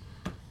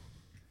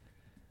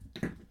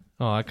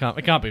 Oh, it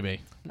can't be me.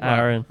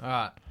 Aaron. All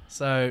right.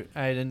 So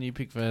Aiden, you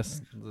pick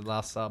first. The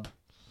last sub.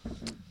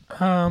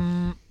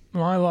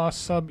 My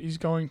last sub is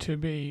going to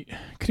be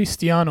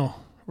Cristiano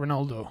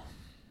Ronaldo.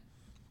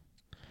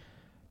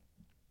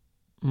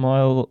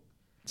 My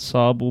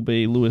sub will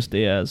be Luis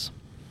Diaz.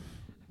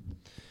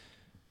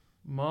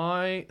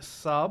 My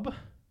sub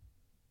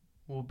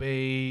will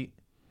be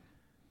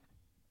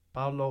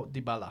Paulo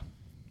Dybala.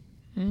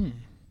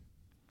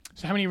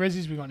 So how many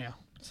resis we got now?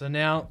 So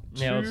now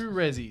Now two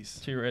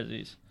resis. 2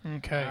 resis.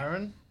 Okay.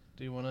 Aaron,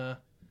 do you want to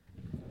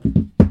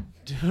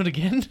Do it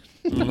again.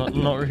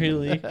 Not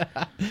really.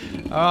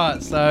 All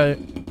right, so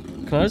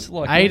Can I just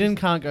like Aiden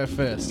can't go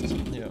first.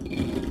 Yeah.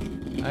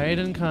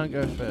 Aiden can't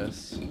go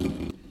first.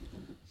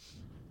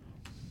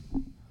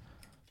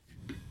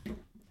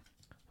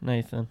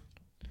 Nathan.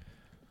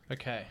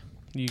 Okay,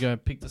 you go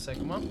pick the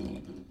second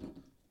one.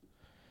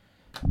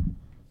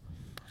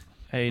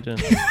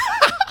 Aiden.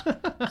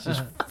 This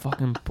is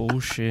fucking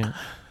bullshit.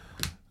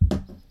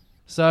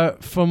 So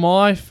for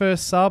my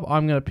first sub,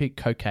 I'm gonna pick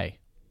Koke.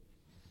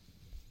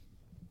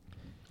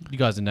 You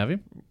guys didn't have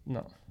him?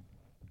 No.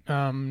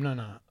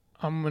 No.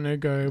 I'm gonna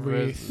go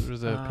with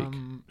reserve pick.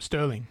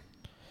 Sterling.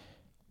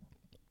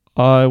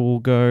 I will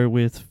go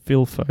with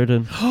Phil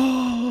Foden.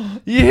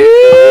 Yes!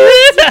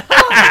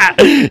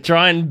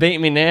 Try and beat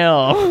me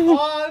now.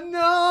 Oh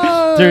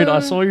no! Dude, I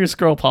saw you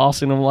scroll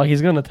past and I'm like,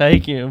 he's gonna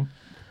take him.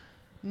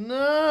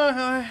 No,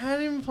 I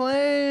had him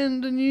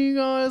planned and you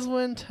guys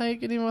weren't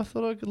taking him. I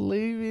thought I could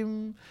leave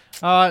him.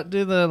 Alright,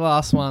 do the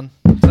last one.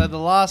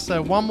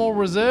 So one more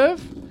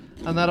reserve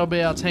and that'll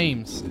be our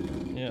teams.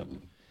 Yep.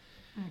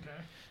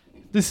 Okay.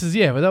 This is,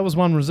 but that was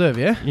one reserve,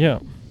 yeah? Yeah.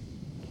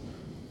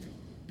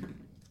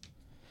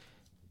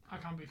 I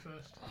can't be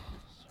first.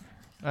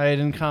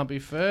 Aiden can't be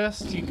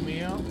first. Kick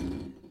me out.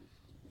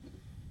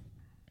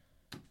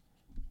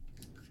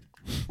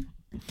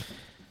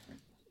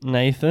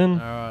 Nathan.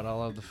 Alright,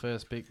 I'll have the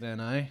first pick then,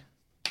 eh?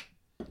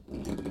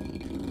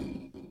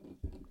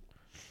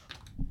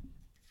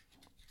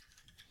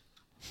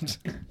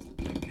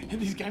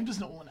 This game does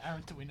not want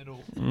Aaron to win at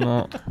all.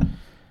 No.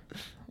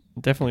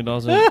 Definitely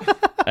doesn't.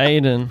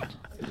 Aiden.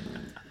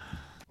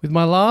 With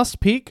my last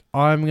pick,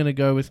 I'm going to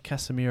go with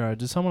Casemiro.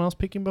 Did someone else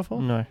pick him before?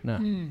 No. No.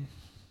 Am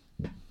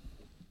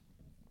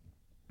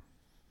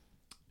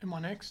I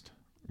next?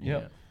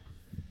 Yep.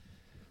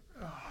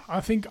 I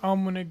think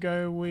I'm going to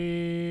go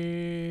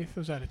with...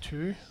 Was that a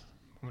 2?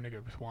 I'm going to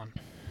go with 1.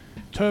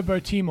 Turbo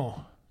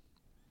Timor.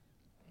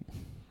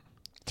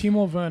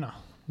 Timor Werner.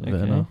 Okay.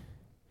 Werner.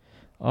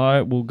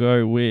 I will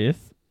go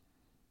with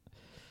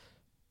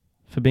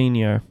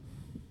Fabinho.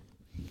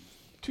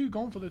 2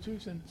 gone for the 2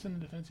 centre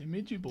defensive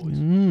mid, you boys.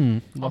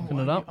 Locking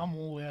it up. I'm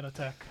all out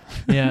attack.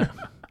 Yeah.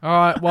 All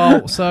right.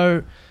 Well,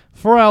 so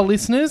for our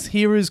listeners,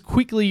 here is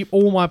quickly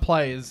all my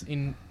players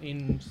in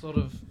sort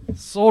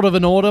of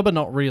an order, but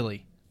not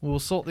really. We'll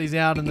sort these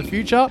out in the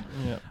future.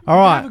 Yeah. All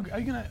right. Are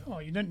you gonna? Oh,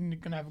 you don't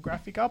gonna have a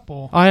graphic up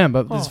or? I am,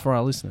 but this is for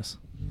our listeners.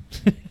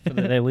 So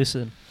that they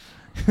listen.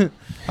 All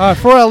right,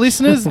 for our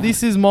listeners,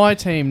 this is my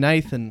team,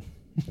 Nathan.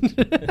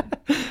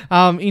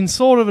 In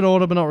sort of an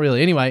order, but not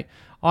really. Anyway,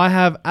 I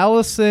have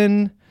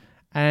Allison,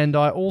 and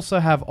I also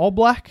have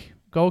Oblak,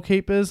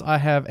 goalkeepers. I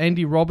have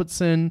Andy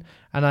Robertson,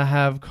 and I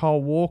have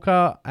Kyle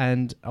Walker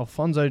and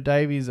Alphonso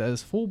Davies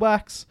as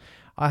fullbacks.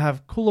 I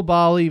have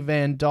Koulibaly,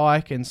 Van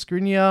Dijk, and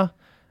Skriniar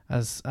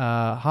as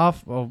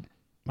halfbacks.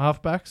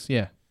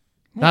 Yeah.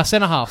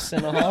 Centre halves.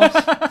 Centre halves?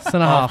 Centre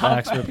half.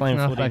 Halfbacks. We're playing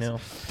footy now.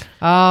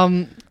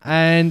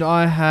 And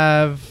I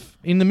have,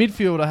 in the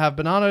midfield, I have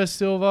Bernardo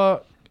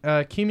Silva,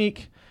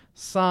 Kimmich,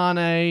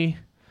 Sane,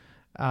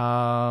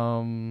 Gundogan,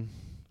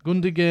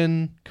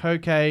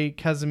 Koke,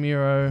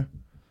 Casemiro.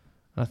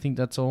 I think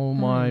that's all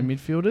my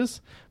midfielders.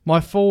 My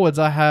forwards,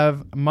 I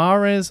have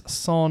Mahrez,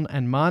 Son,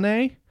 and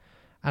Mane.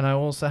 And I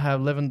also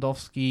have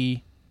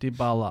Lewandowski,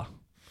 Dybala.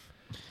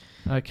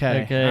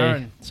 Okay.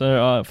 Aaron.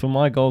 So for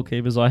my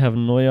goalkeepers, I have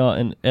Neuer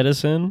and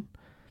Edison.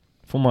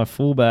 For my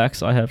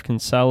fullbacks, I have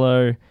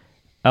Cancelo,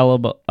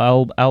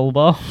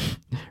 Alba,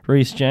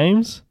 Reece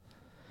James.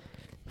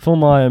 For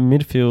my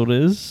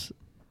midfielders,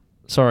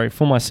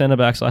 for my centre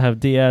backs, I have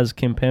Diaz,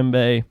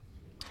 Kimpembe,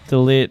 De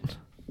Ligt.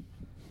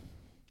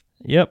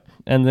 Yep.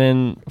 And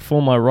then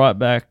for my right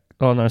back,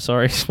 for my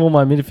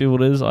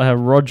midfielders, I have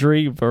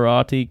Rodri,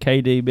 Verratti,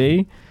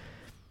 KDB,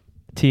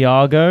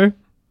 Thiago,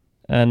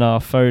 and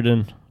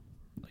Foden.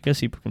 I guess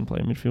he can play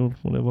midfield,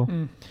 whatever.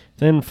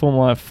 Then for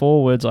my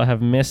forwards, I have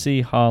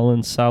Messi,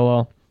 Haaland,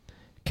 Salah,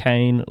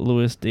 Kane,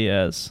 Luis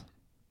Diaz.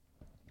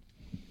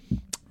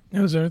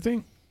 Was there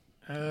anything?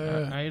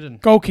 Aiden.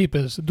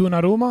 Goalkeepers,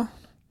 Donnarumma.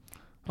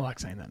 I like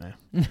saying that now.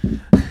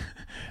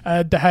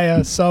 De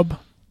Gea, sub.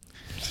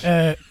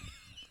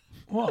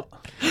 What?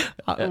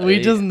 We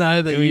just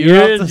know that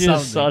you're up to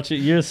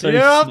something.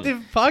 You're up to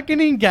fucking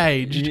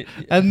engaged.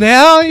 And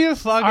now you're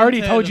fucking... I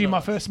already told you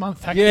my first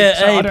month tactic. Yeah,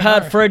 so hey,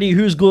 Pat Freddy,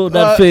 who's good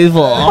at that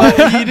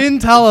FIFA? You didn't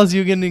tell us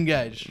you're getting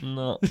engaged.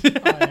 No.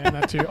 I am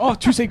that too. Oh,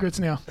 2 secrets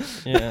now.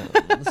 Yeah,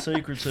 the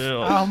secret's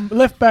out.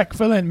 Left back,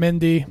 Ferland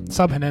Mendy,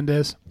 sub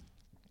Hernandez.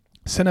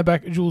 Centre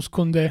back, Jules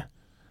Koundé.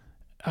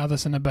 Other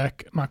centre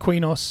back,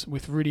 Marquinhos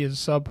with Rudy as a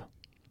sub.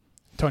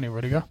 Tony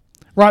Rudiger.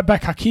 Right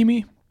back,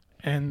 Hakimi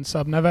and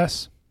sub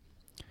Navas.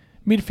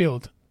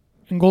 Midfield,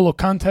 N'Golo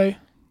Kante,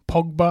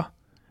 Pogba,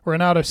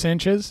 Ronaldo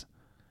Sanchez,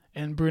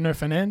 and Bruno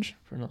Fernandes.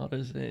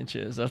 Ronaldo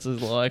Sanchez, that's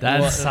his like.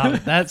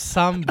 That's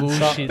some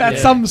bullshit.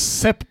 That's some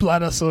Sepp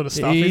Blatter sort of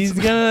stuff. He's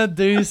gonna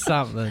do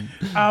something.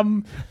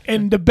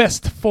 And the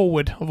best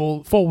forwards of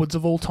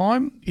all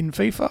time in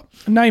FIFA,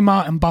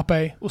 Neymar,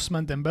 Mbappe,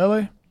 Ousmane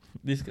Dembele.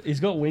 He's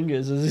got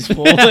wingers as his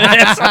forwards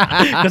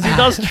because he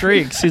does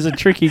tricks. He's a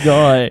tricky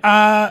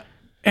guy.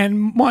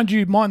 And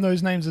mind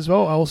those names as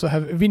well. I also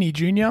have Vinny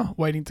Jr.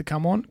 waiting to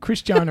come on,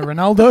 Cristiano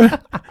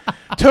Ronaldo,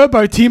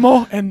 Turbo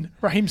Timo, and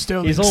Raheem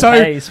Sterling. He's all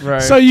pace, bro.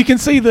 So you can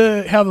see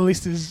how the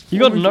list is. You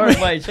got to know.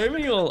 Wait, show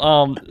me your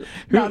No,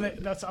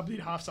 that's I did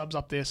half subs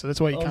up there, so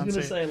that's why you can't see. I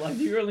was gonna say, like,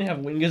 do you really have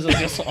wingers on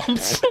your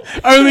subs?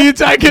 Only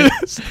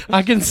attackers.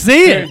 I can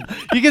see it.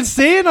 You can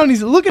see it on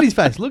his. Look at his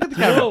face. Look at the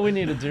You know camera. what we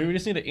need to do? We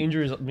just need to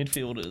injure his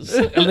midfielders,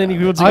 and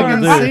then what's I going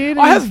can to see do? it in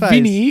I have his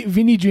face.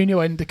 Vinny Jr.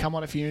 waiting to come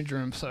on if you injure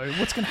him. So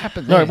what's going to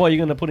happen? No, there? what, you're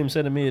going to put him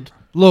centre mid?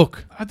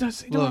 Look, I don't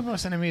want to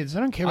send him mids. I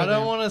don't care I about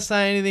don't want to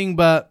say anything,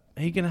 but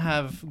he can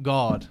have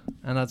God,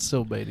 and I'd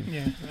still beat him.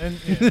 Yeah.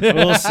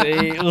 We'll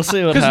see. We'll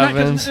see what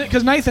happens.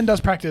 Because Nathan does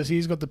practice.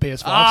 He's got the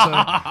PS5.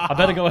 I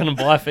better go ahead and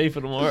buy FIFA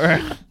tomorrow.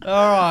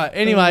 All right.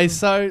 Anyway,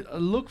 so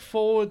look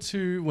forward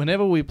to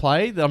whenever we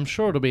play. I'm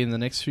sure it'll be in the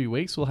next few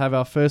weeks. We'll have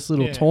our first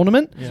little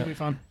tournament. This will be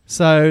fun.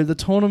 So the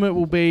tournament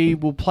will be,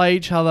 we'll play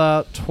each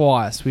other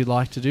twice. We'd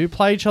like to do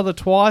play each other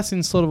twice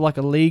in sort of like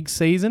a league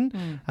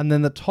season, and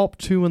then the top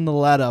two in the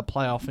ladder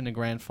play off in a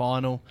grand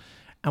final.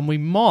 And we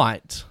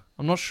might,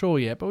 I'm not sure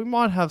yet, but we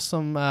might have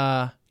some,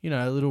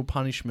 little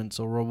punishments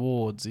or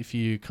rewards if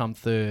you come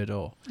third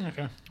or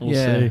Okay. We'll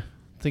see.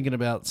 thinking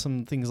about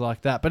some things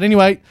like that. But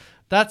anyway,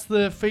 that's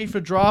the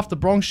FIFA draft, the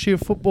Bronx Cheer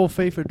Football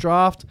FIFA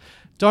draft.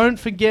 Don't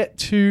forget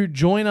to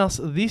join us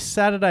this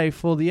Saturday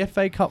for the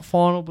FA Cup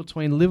final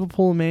between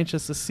Liverpool and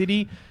Manchester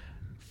City.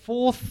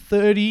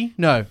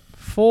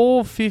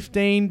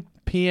 4:15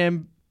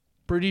 p.m.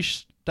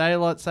 British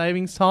Daylight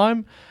Savings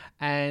Time.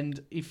 And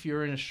if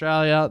you're in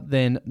Australia,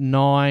 then if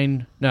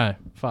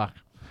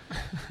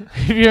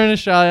you're in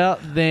Australia,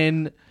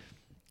 then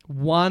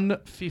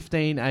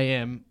 1:15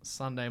 a.m.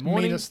 Sunday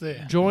morning. Meet us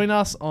there. Join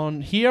us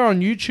here on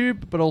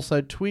YouTube, but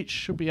also Twitch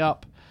should be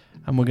up.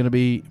 And we're going to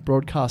be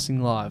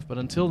broadcasting live. But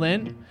until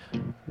then,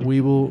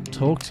 we will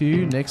talk to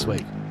you next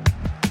week.